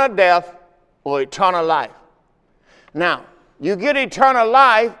eternal death or eternal life. Now, you get eternal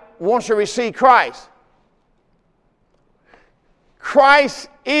life once you receive Christ. Christ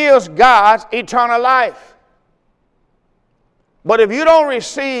is God's eternal life. But if you don't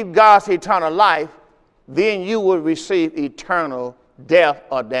receive God's eternal life, then you will receive eternal death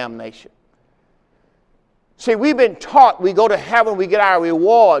or damnation. See, we've been taught we go to heaven, we get our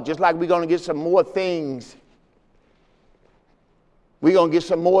reward, just like we're going to get some more things. We're going to get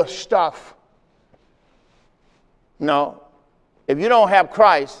some more stuff. No. If you don't have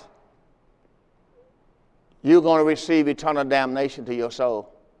Christ, you're going to receive eternal damnation to your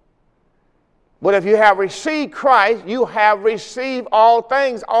soul. But if you have received Christ, you have received all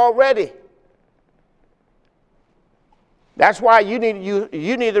things already. That's why you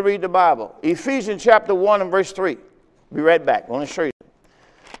need to read the Bible. Ephesians chapter 1 and verse 3. Be right back. I want to show you.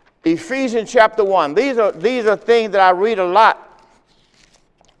 Ephesians chapter 1. These are things that I read a lot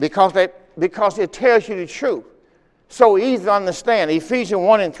because it tells you the truth. So easy to understand. Ephesians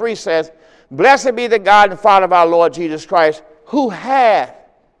 1 and 3 says, blessed be the God and Father of our Lord Jesus Christ, who hath,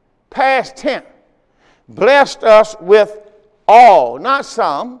 past tense, blessed us with all, not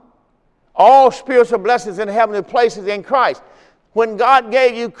some, all spiritual blessings in heavenly places in Christ. When God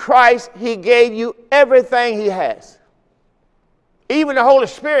gave you Christ, he gave you everything he has. Even the Holy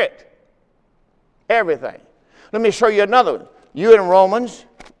Spirit. Everything. Let me show you another one. You're in Romans.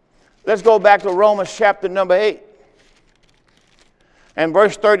 Let's go back to Romans chapter number 8 and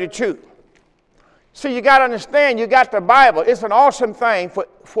verse 32. See, you got to understand, you got the Bible. It's an awesome thing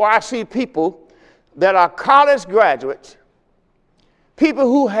for I see people that are college graduates, people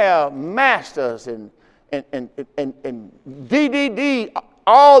who have masters and DDD,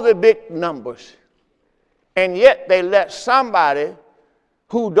 all the big numbers, and yet they let somebody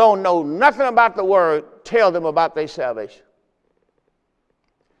who don't know nothing about the word tell them about their salvation.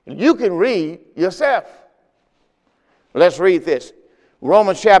 You can read yourself. Let's read this.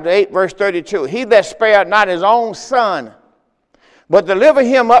 Romans chapter 8, verse 32. He that spared not his own son, but delivered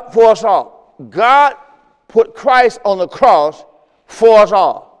him up for us all. God put Christ on the cross for us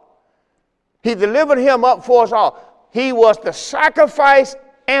all. He delivered him up for us all. He was the sacrifice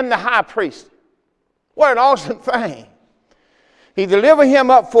and the high priest. What an awesome thing. He delivered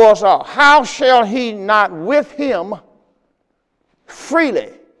him up for us all. How shall he not with him freely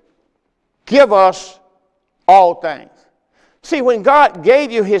give us all things? See, when God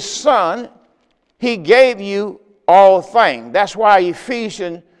gave you his son, he gave you all things. That's why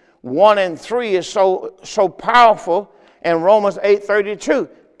Ephesians 1 and 3 is so powerful, and Romans 8:32.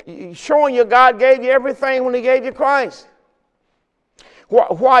 Showing you God gave you everything when he gave you Christ.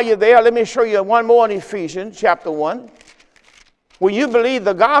 While you're there, let me show you one more in Ephesians chapter 1. When you believe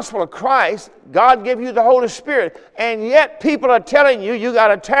the gospel of Christ, God gave you the Holy Spirit. And yet people are telling you, you got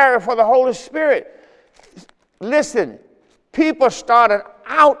to tarry for the Holy Spirit. Listen, people started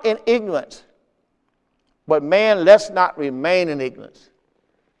out in ignorance. But man, let's not remain in ignorance.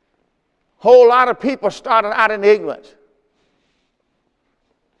 Whole lot of people started out in ignorance.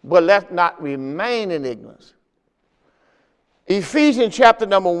 But let's not remain in ignorance. Ephesians chapter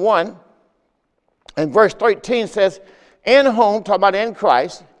number 1 and verse 13 says, in whom, talking about in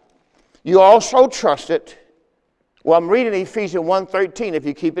Christ, you also trusted. Well, I'm reading Ephesians 1:13 if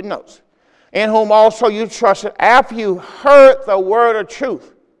you keep it notes. In whom also you trusted after you heard the word of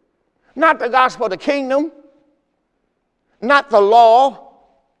truth. Not the gospel of the kingdom, not the law,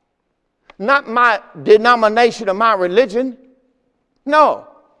 not my denomination or my religion. No,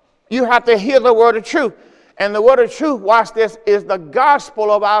 you have to hear the word of truth. And the word of truth, watch this, is the gospel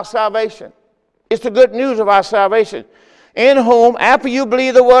of our salvation. It's the good news of our salvation. In whom, after you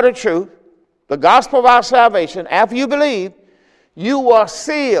believe the word of truth, the gospel of our salvation, after you believe, you were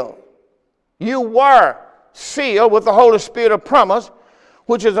sealed. You were sealed with the Holy Spirit of promise,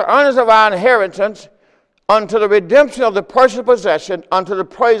 which is the earnest of our inheritance, unto the redemption of the purchased possession, unto the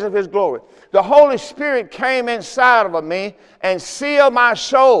praise of his glory. The Holy Spirit came inside of me and sealed my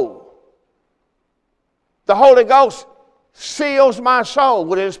soul. The Holy Ghost seals my soul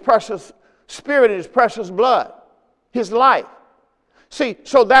with his precious spirit and his precious blood, his life. See,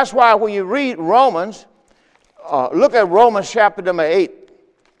 so that's why when you read Romans, look at Romans chapter number 8.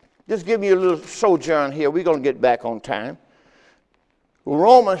 Just give me a little sojourn here. We're going to get back on time.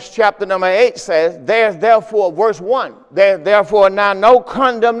 Romans chapter number 8 says, there's therefore, verse 1, there's therefore now no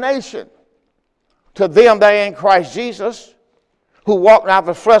condemnation to them that are in Christ Jesus, who walk not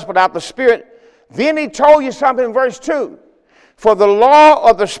the flesh but out the Spirit. Then he told you something in verse 2. For the law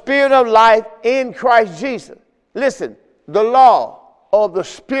of the Spirit of life in Christ Jesus. Listen, the law of the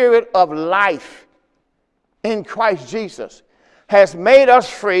Spirit of life in Christ Jesus has made us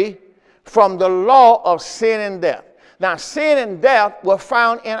free from the law of sin and death. Now, sin and death were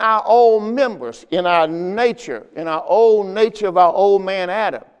found in our old members, in our nature, in our old nature of our old man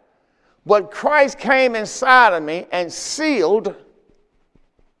Adam. But Christ came inside of me and sealed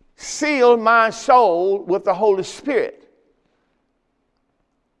my soul with the Holy Spirit.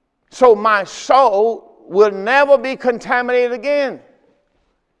 So my soul will never be contaminated again.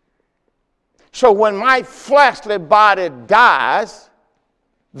 So when my fleshly body dies,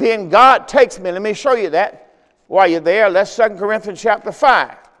 then God takes me. Let me show you that. While you're there, let's 2 Corinthians chapter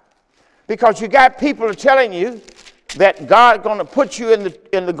 5. Because you got people telling you that God's going to put you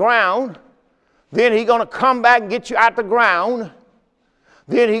in the ground. Then he's going to come back and get you out the ground.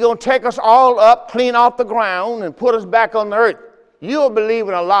 Then he's going to take us all up, clean off the ground, and put us back on the earth. You'll believe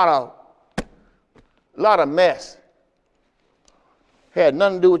in a lot of mess. Had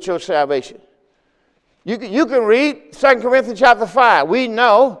nothing to do with your salvation. You can read 2 Corinthians chapter 5. We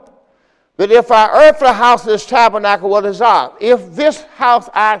know that if our earthly house, this tabernacle, was dissolved, if this house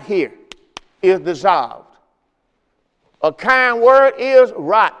out here is dissolved, a kind word is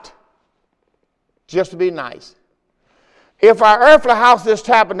rot, just to be nice. If our earthly house, this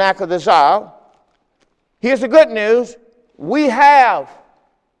tabernacle, dissolved, here's the good news. We have.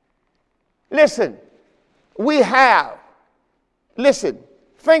 Listen, we have. Listen,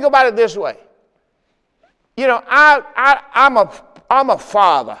 think about it this way. You know, I'm a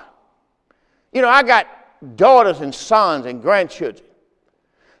father. You know, I got daughters and sons and grandchildren.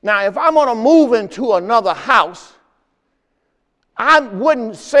 Now, if I'm going to move into another house, I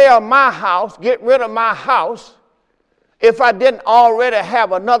wouldn't sell my house, get rid of my house, if I didn't already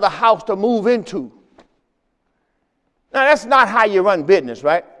have another house to move into. Now, that's not how you run business,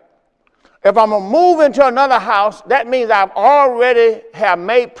 right? If I'm going to move into another house, that means I've already have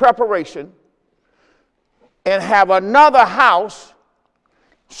made preparation and have another house.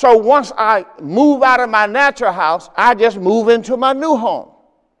 So once I move out of my natural house, I just move into my new home.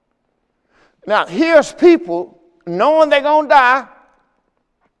 Now, here's people knowing they're going to die,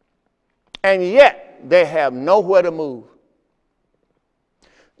 and yet they have nowhere to move.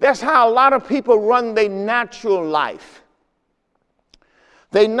 That's how a lot of people run their natural life.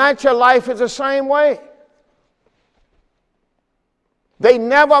 Their natural life is the same way. They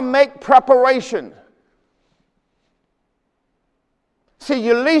never make preparation. See,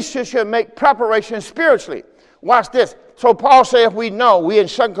 at least you should make preparation spiritually. Watch this. So Paul said, we in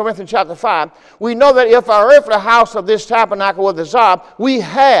 2 Corinthians chapter 5, we know that if our earthly house of this tabernacle was dissolved, we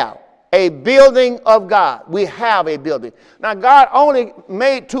have a building of God. We have a building. Now, God only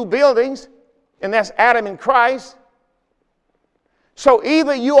made 2 buildings, and that's Adam and Christ. So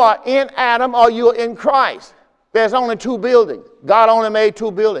either you are in Adam or you're in Christ. There's only 2 buildings. God only made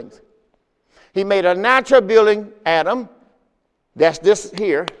 2 buildings. He made a natural building, Adam. That's this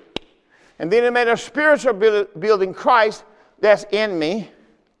here. And then he made a spiritual building, Christ, that's in me.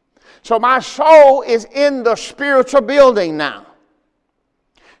 So my soul is in the spiritual building now.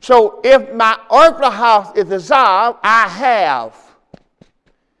 So if my earthly house is dissolved, I have.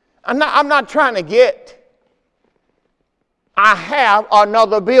 I'm not trying to get. I have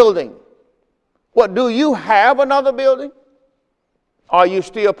another building. What, do you have another building? Or are you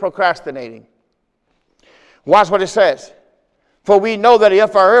still procrastinating? Watch what it says. For we know that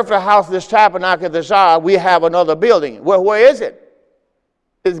if our earthly house, this tabernacle, is dissolved, we have another building. Well, where is it?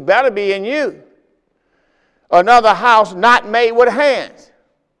 It's better be in you. Another house not made with hands.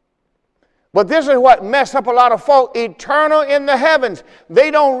 But this is what messed up a lot of folk. Eternal in the heavens.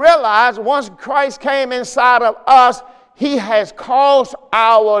 They don't realize once Christ came inside of us, he has caused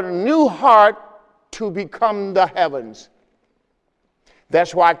our new heart to become the heavens.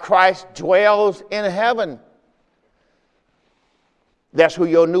 That's why Christ dwells in heaven. That's who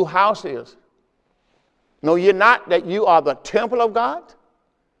your new house is. No, you're not. That you are the temple of God.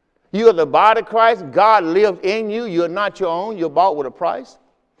 You are the body of Christ. God lives in you. You're not your own. You're bought with a price.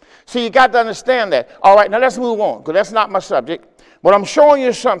 So you got to understand that. All right, now let's move on, because that's not my subject. But I'm showing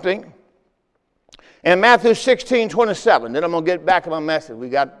you something in Matthew 16:27. Then I'm going to get back to my message. We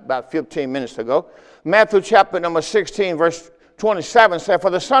got about 15 minutes to go. Matthew chapter number 16, verse 27 says, For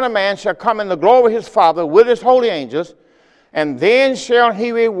the Son of Man shall come in the glory of his Father with his holy angels, and then shall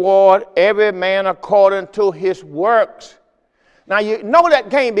he reward every man according to his works. Now, you know that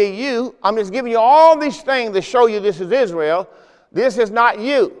can't be you. I'm just giving you all these things to show you this is Israel. This is not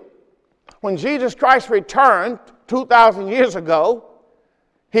you. When Jesus Christ returned 2,000 years ago,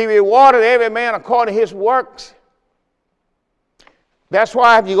 he rewarded every man according to his works. That's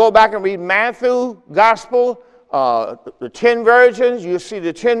why if you go back and read Matthew, Gospel, the 10 virgins, you see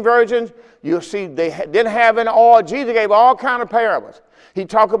the 10 virgins, you'll see they didn't have any oil. Jesus gave all kind of parables. He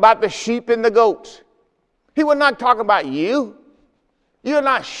talked about the sheep and the goats. He was not talking about you. You're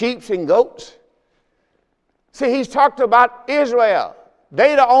not sheep and goats. See, he's talked about Israel.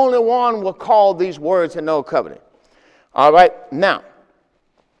 They the only one will call these words in the Old Covenant. All right, now,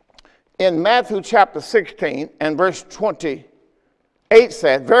 in Matthew chapter 16 and verse 28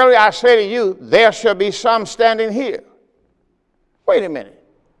 says, Verily I say to you, there shall be some standing here. Wait a minute.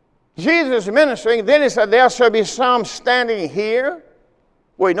 Jesus is ministering, then he said, there shall be some standing here.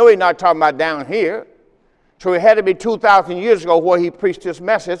 Well, you know he's not talking about down here. So it had to be 2,000 years ago where he preached this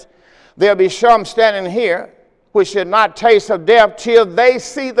message. There'll be some standing here which shall not taste of death till they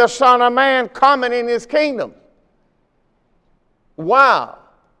see the Son of Man coming in his kingdom. Wow.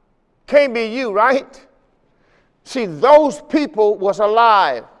 Can't be you, right? See, those people was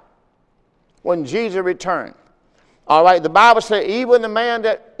alive when Jesus returned. All right, the Bible says even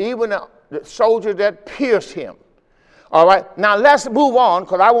the soldier that pierced him. All right, now let's move on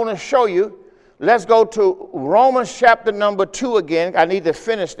because I want to show you. Let's go to Romans chapter number 2 again. I need to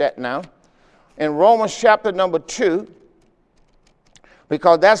finish that now. In Romans chapter number 2,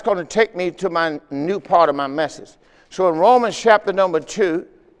 because that's going to take me to my new part of my message. So in Romans chapter number 2,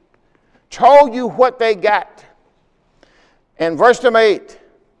 told you what they got. In verse number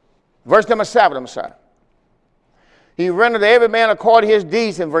 7, I'm sorry. He rendered every man according to his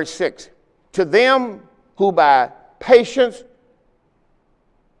deeds in verse 6. To them who by patience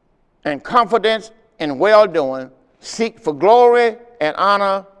and confidence and well-doing seek for glory and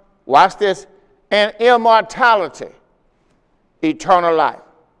honor, watch this, and immortality, eternal life.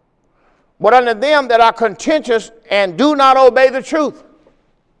 But unto them that are contentious and do not obey the truth,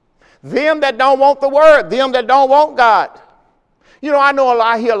 them that don't want the word, them that don't want God. You know,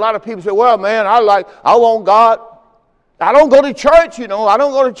 I hear a lot of people say, well, man, I want God. I don't go to church, I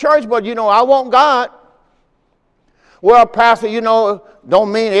don't go to church, but, I want God. Well, pastor,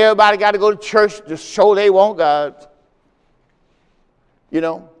 don't mean everybody got to go to church to show they want God.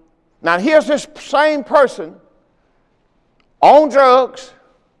 Now, here's this same person on drugs,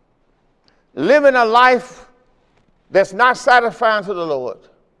 living a life that's not satisfying to the Lord.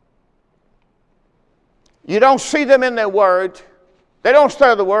 You don't see them in their word. They don't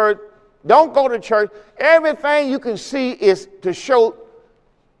study the word. Don't go to church. Everything you can see is to show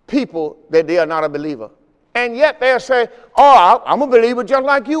people that they are not a believer. And yet they'll say, oh, I'm a believer just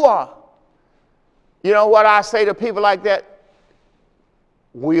like you are. You know what I say to people like that?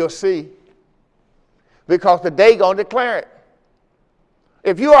 We'll see. Because the day going to declare it.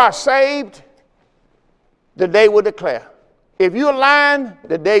 If you are saved, the day will declare. If you're lying,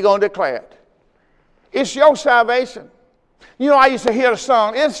 the day going to declare it. It's your salvation. You know, I used to hear the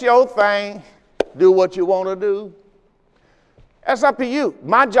song, it's your thing. Do what you want to do. That's up to you.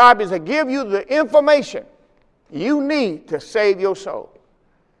 My job is to give you the information you need to save your soul.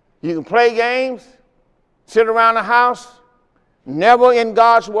 You can play games, sit around the house, never in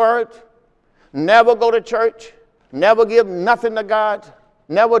God's word, never go to church, never give nothing to God,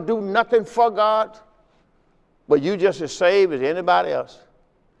 never do nothing for God, but you just as saved as anybody else.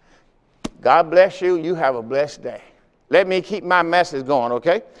 God bless you. You have a blessed day. Let me keep my message going,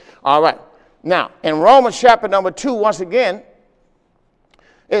 okay? All right. Now, in Romans chapter number 2, once again,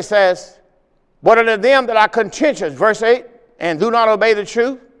 it says, but unto them that are contentious, verse 8, and do not obey the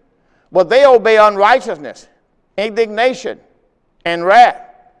truth, but they obey unrighteousness, indignation, and wrath,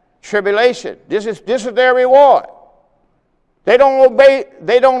 tribulation. This is their reward. They don't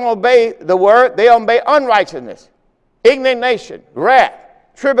obey the word, they obey unrighteousness, indignation, wrath,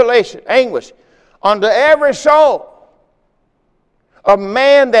 tribulation, anguish, unto every soul of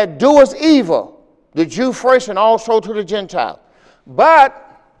man that doeth evil, the Jew first and also to the Gentile. But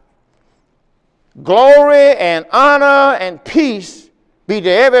glory and honor and peace be to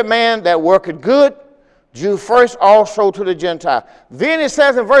every man that worketh good, Jew first, also to the Gentile. Then it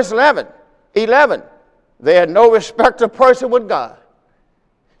says in verse 11, they had no respect of person with God.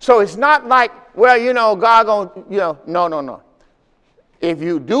 So it's not like, well, you know, God gonna, no. If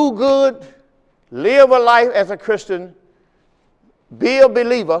you do good, live a life as a Christian, be a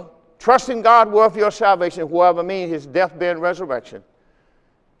believer, trust in God worth your salvation, whoever means his death, burial, and resurrection,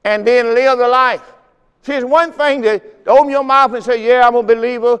 and then live the life. See, it's one thing to open your mouth and say, yeah, I'm a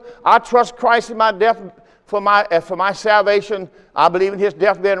believer. I trust Christ in my death for my salvation. I believe in his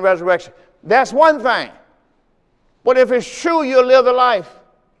death, burial, and resurrection. That's one thing. But if it's true, you'll live the life.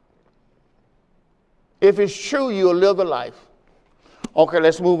 If it's true, you'll live the life. Okay,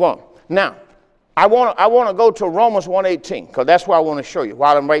 let's move on. Now, I want to go to Romans 1:18, because that's what I want to show you.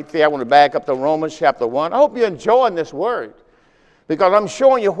 While I'm right there, I want to back up to Romans chapter 1. I hope you're enjoying this word, because I'm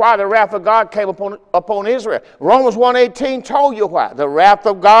showing you why the wrath of God came upon Israel. Romans 1:18 told you why. The wrath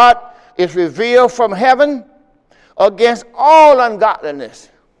of God is revealed from heaven against all ungodliness.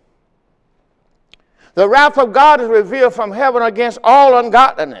 The wrath of God is revealed from heaven against all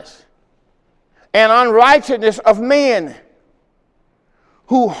ungodliness and unrighteousness of men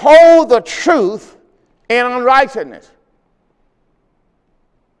who hold the truth in unrighteousness.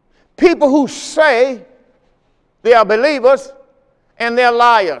 People who say they are believers and they're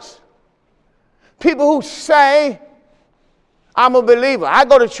liars. People who say, I'm a believer, I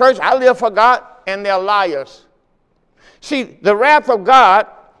go to church, I live for God, and they're liars. See, the wrath of God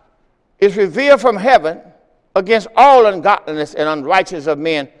is revealed from heaven against all ungodliness and unrighteousness of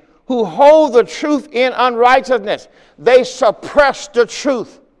men who hold the truth in unrighteousness. They suppress the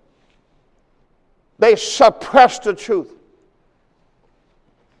truth. They suppress the truth.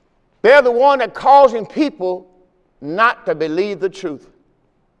 They're the one that causing people not to believe the truth.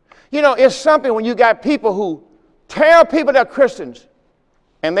 You know, it's something when you got people who tell people they're Christians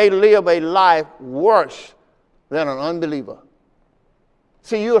and they live a life worse than an unbeliever.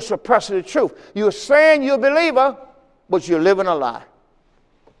 See, you're suppressing the truth. You're saying you're a believer, but you're living a lie.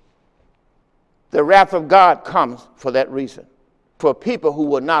 The wrath of God comes for that reason, for people who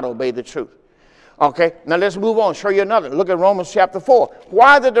will not obey the truth. Okay, now let's move on, show you another. Look at Romans chapter 4.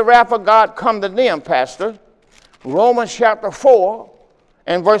 Why did the wrath of God come to them, Pastor? Romans chapter 4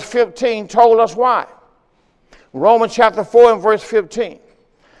 and verse 15 told us why. Romans chapter 4 and verse 15.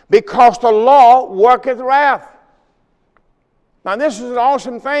 Because the law worketh wrath. Now this is an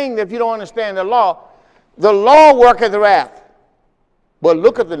awesome thing if you don't understand the law. The law worketh wrath. But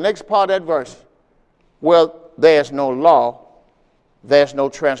look at the next part of that verse. Well, there's no law, there's no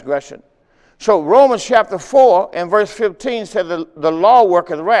transgression. So Romans chapter 4 and verse 15 said the law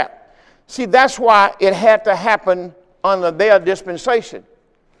worketh wrath. See, that's why it had to happen under their dispensation.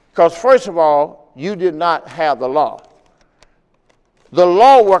 Because first of all, you did not have the law. The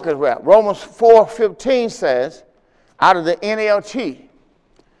law worketh wrath. Romans 4:15 says, out of the NLT,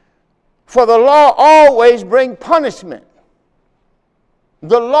 for the law always brings punishment.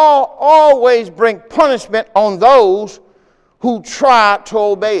 The law always brings punishment on those who try to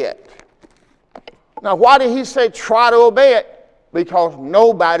obey it. Now, why did he say try to obey it? Because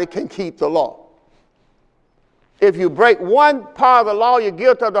nobody can keep the law. If you break one part of the law, you're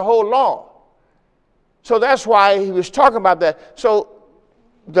guilty of the whole law. So that's why he was talking about that. So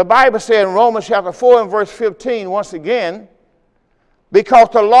the Bible says in Romans chapter 4 and verse 15, once again, because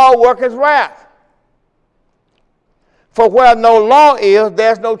the law worketh wrath. For where no law is,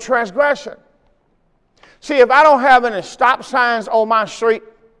 there's no transgression. See, if I don't have any stop signs on my street,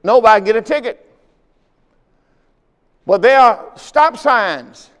 nobody get a ticket. But there are stop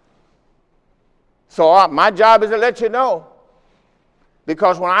signs. So my job is to let you know.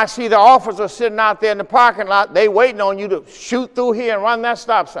 Because when I see the officers sitting out there in the parking lot, they waiting on you to shoot through here and run that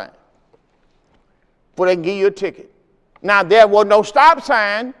stop sign before they can give you a ticket. Now, if there was no stop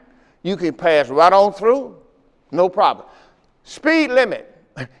sign, you can pass right on through, no problem. Speed limit.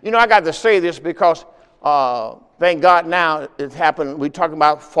 You know, I got to say this because thank God now it happened. We talking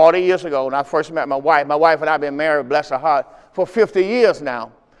about 40 years ago when I first met my wife. My wife and I have been married, bless her heart, for 50 years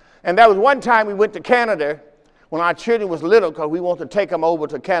now. And that was one time we went to Canada when our children was little because we wanted to take them over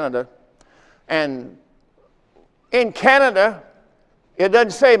to Canada. And in Canada, it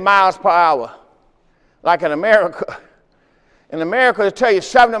doesn't say miles per hour like in America. In America, they tell you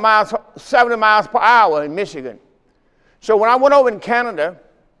 70 miles per hour in Michigan. So when I went over in Canada,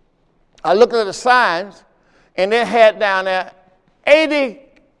 I looked at the signs, and they had down there 80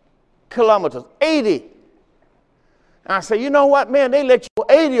 kilometers, 80. And I said, you know what, man, they let you go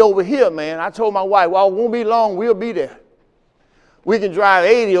 80 over here, man. I told my wife, well, it won't be long, we'll be there. We can drive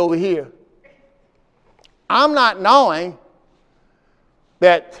 80 over here. I'm not knowing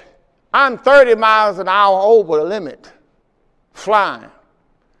that I'm 30 miles an hour over the limit, flying.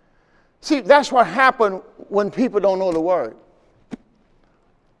 See, that's what happened when people don't know the word.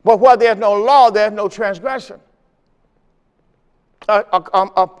 But where there's no law, there's no transgression.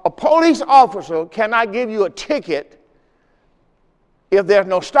 A police officer cannot give you a ticket if there's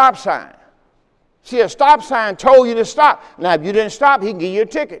no stop sign. See, a stop sign told you to stop. Now, if you didn't stop, he can give you a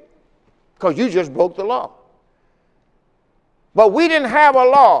ticket because you just broke the law. But we didn't have a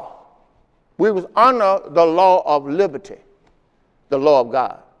law. We was under the law of liberty, the law of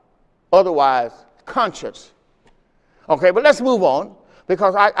God. Otherwise, conscience. Okay, but let's move on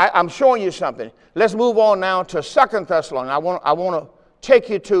because I'm showing you something. Let's move on now to 2 Thessalonians. I want to take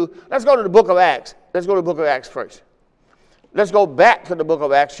you to, let's go to the book of Acts. Let's go to the book of Acts first. Let's go back to the book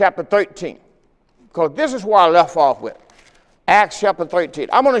of Acts, chapter 13, because this is where I left off with. Acts chapter 13.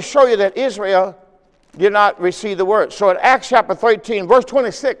 I'm going to show you that Israel did not receive the word. So in Acts chapter 13, verse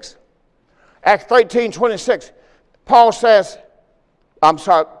 26, Acts 13, 26, Paul says,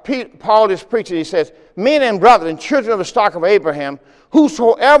 Paul is preaching, he says, men and brethren, children of the stock of Abraham,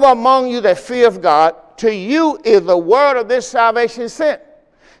 whosoever among you that feareth God, to you is the word of this salvation sent.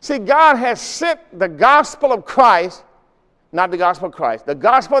 See, God has sent the gospel of Christ, not the gospel of Christ, the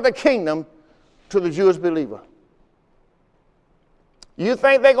gospel of the kingdom to the Jewish believer. You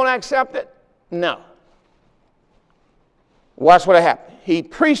think they're going to accept it? No. Watch what happened. He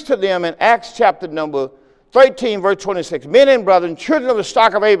preached to them in Acts chapter number 13, verse 26. Men and brethren, children of the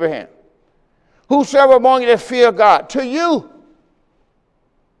stock of Abraham, whosoever among you that fear God, to you.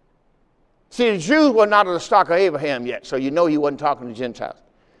 See, the Jews were not of the stock of Abraham yet, so you know he wasn't talking to Gentiles.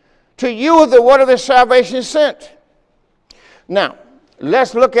 To you is the word of this salvation sent. Now,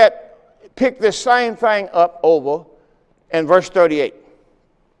 let's pick this same thing up over in verse 38.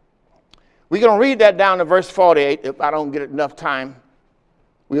 We're going to read that down to verse 48. If I don't get enough time,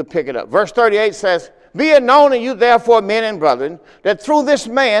 we'll pick it up. Verse 38 says, be it known to you, therefore, men and brethren, that through this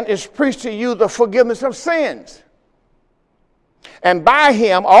man is preached to you the forgiveness of sins. And by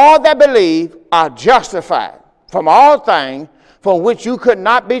him all that believe are justified from all things from which you could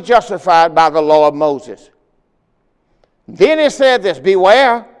not be justified by the law of Moses. Then it said this,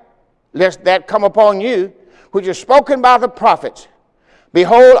 beware lest that come upon you, which is spoken by the prophets.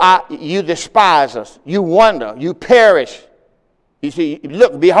 Behold, you despise us, you wonder, you perish. You see,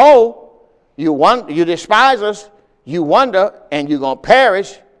 look, behold, you despise us, you wonder, and you're going to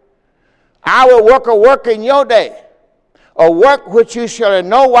perish. I will work a work in your day, a work which you shall in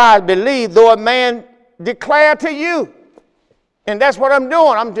no wise believe, though a man declare to you. And that's what I'm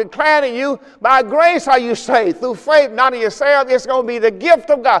doing. I'm declaring to you, by grace are you saved, through faith, not of yourself. It's going to be the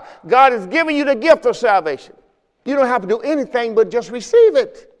gift of God. God is giving you the gift of salvation. You don't have to do anything but just receive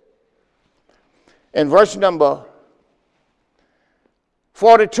it. And verse number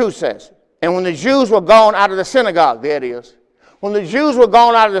 42 says, and when the Jews were gone out of the synagogue, there it is. When the Jews were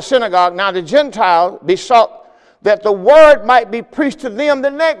gone out of the synagogue, now the Gentiles besought that the word might be preached to them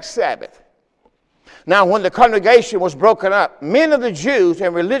the next Sabbath. Now, when the congregation was broken up, many of the Jews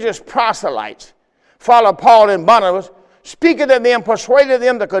and religious proselytes followed Paul and Barnabas, speaking to them, persuaded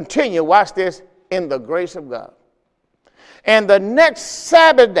them to continue, watch this, in the grace of God. And the next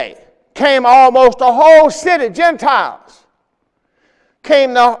Sabbath day came almost the whole city, Gentiles,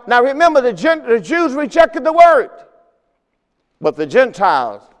 came now remember, the Jews rejected the word. But the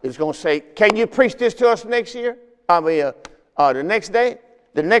Gentiles is going to say, can you preach this to us next year? The next day,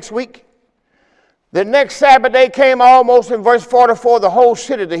 the next week. The next Sabbath day came almost in verse 44, the whole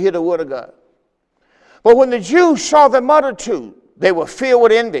city to hear the word of God. But when the Jews saw the multitude, they were filled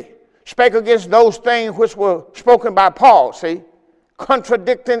with envy, spake against those things which were spoken by Paul, see,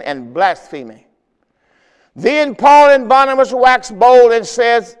 contradicting and blaspheming. Then Paul and Barnabas waxed bold and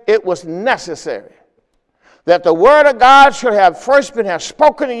says it was necessary that the word of God should have first been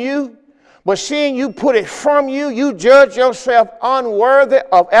spoken to you, but seeing you put it from you, you judge yourself unworthy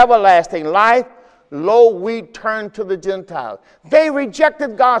of everlasting life. Lo, we turn to the Gentiles. They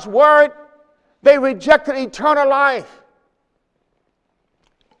rejected God's word. They rejected eternal life.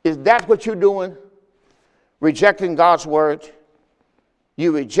 Is that what you're doing? Rejecting God's word?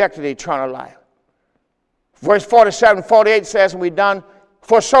 You rejected eternal life. Verse 47, 48 says, and we're done,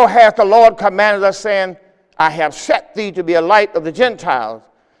 for so hath the Lord commanded us, saying, I have set thee to be a light of the Gentiles,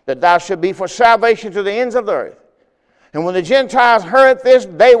 that thou should be for salvation to the ends of the earth. And when the Gentiles heard this,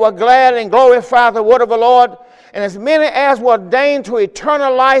 they were glad and glorified the word of the Lord. And as many as were ordained to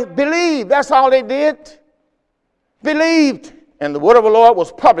eternal life believed. That's all they did. Believed. And the word of the Lord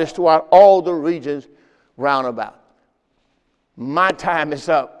was published throughout all the regions round about. My time is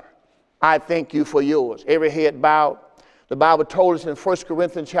up. I thank you for yours. Every head bowed. The Bible told us in 1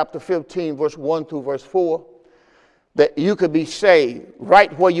 Corinthians chapter 15, verse 1 through verse 4, that you could be saved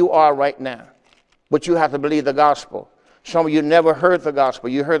right where you are right now. But you have to believe the gospel. Some of you never heard the gospel.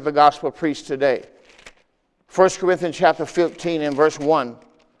 You heard the gospel preached today. 1 Corinthians chapter 15 and verse 1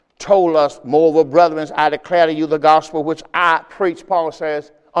 told us, moreover, brethren, I declare to you the gospel which I preach, Paul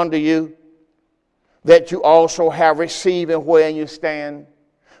says, unto you, that you also have received and wherein you stand,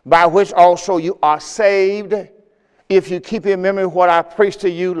 by which also you are saved, if you keep in memory what I preached to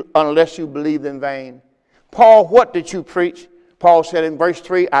you, unless you believed in vain. Paul, what did you preach? Paul said in verse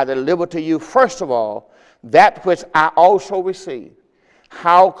 3, I delivered to you, first of all, that which I also received,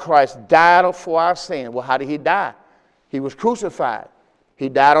 how Christ died for our sins. Well, how did he die? He was crucified. He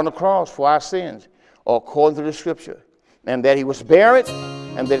died on the cross for our sins, according to the scripture. And that he was buried,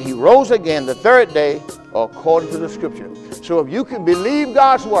 and that he rose again the third day, according to the scripture. So if you can believe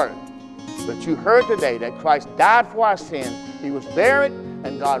God's word, but you heard today that Christ died for our sins, he was buried,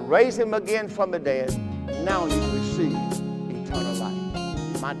 and God raised him again from the dead, now you receive eternal life.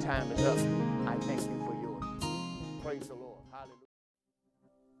 My time is up. I thank you for yours. Praise the Lord. Hallelujah.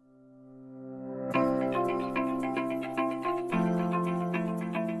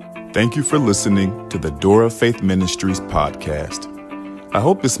 Thank you for listening to the Door of Faith Ministries podcast. I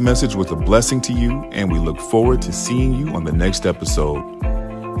hope this message was a blessing to you, and we look forward to seeing you on the next episode.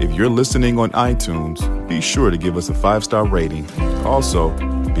 If you're listening on iTunes, be sure to give us a 5-star rating. Also,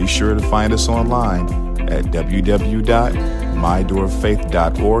 be sure to find us online at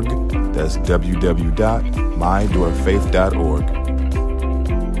www.mydoorfaith.org. That's www.mydoorfaith.org.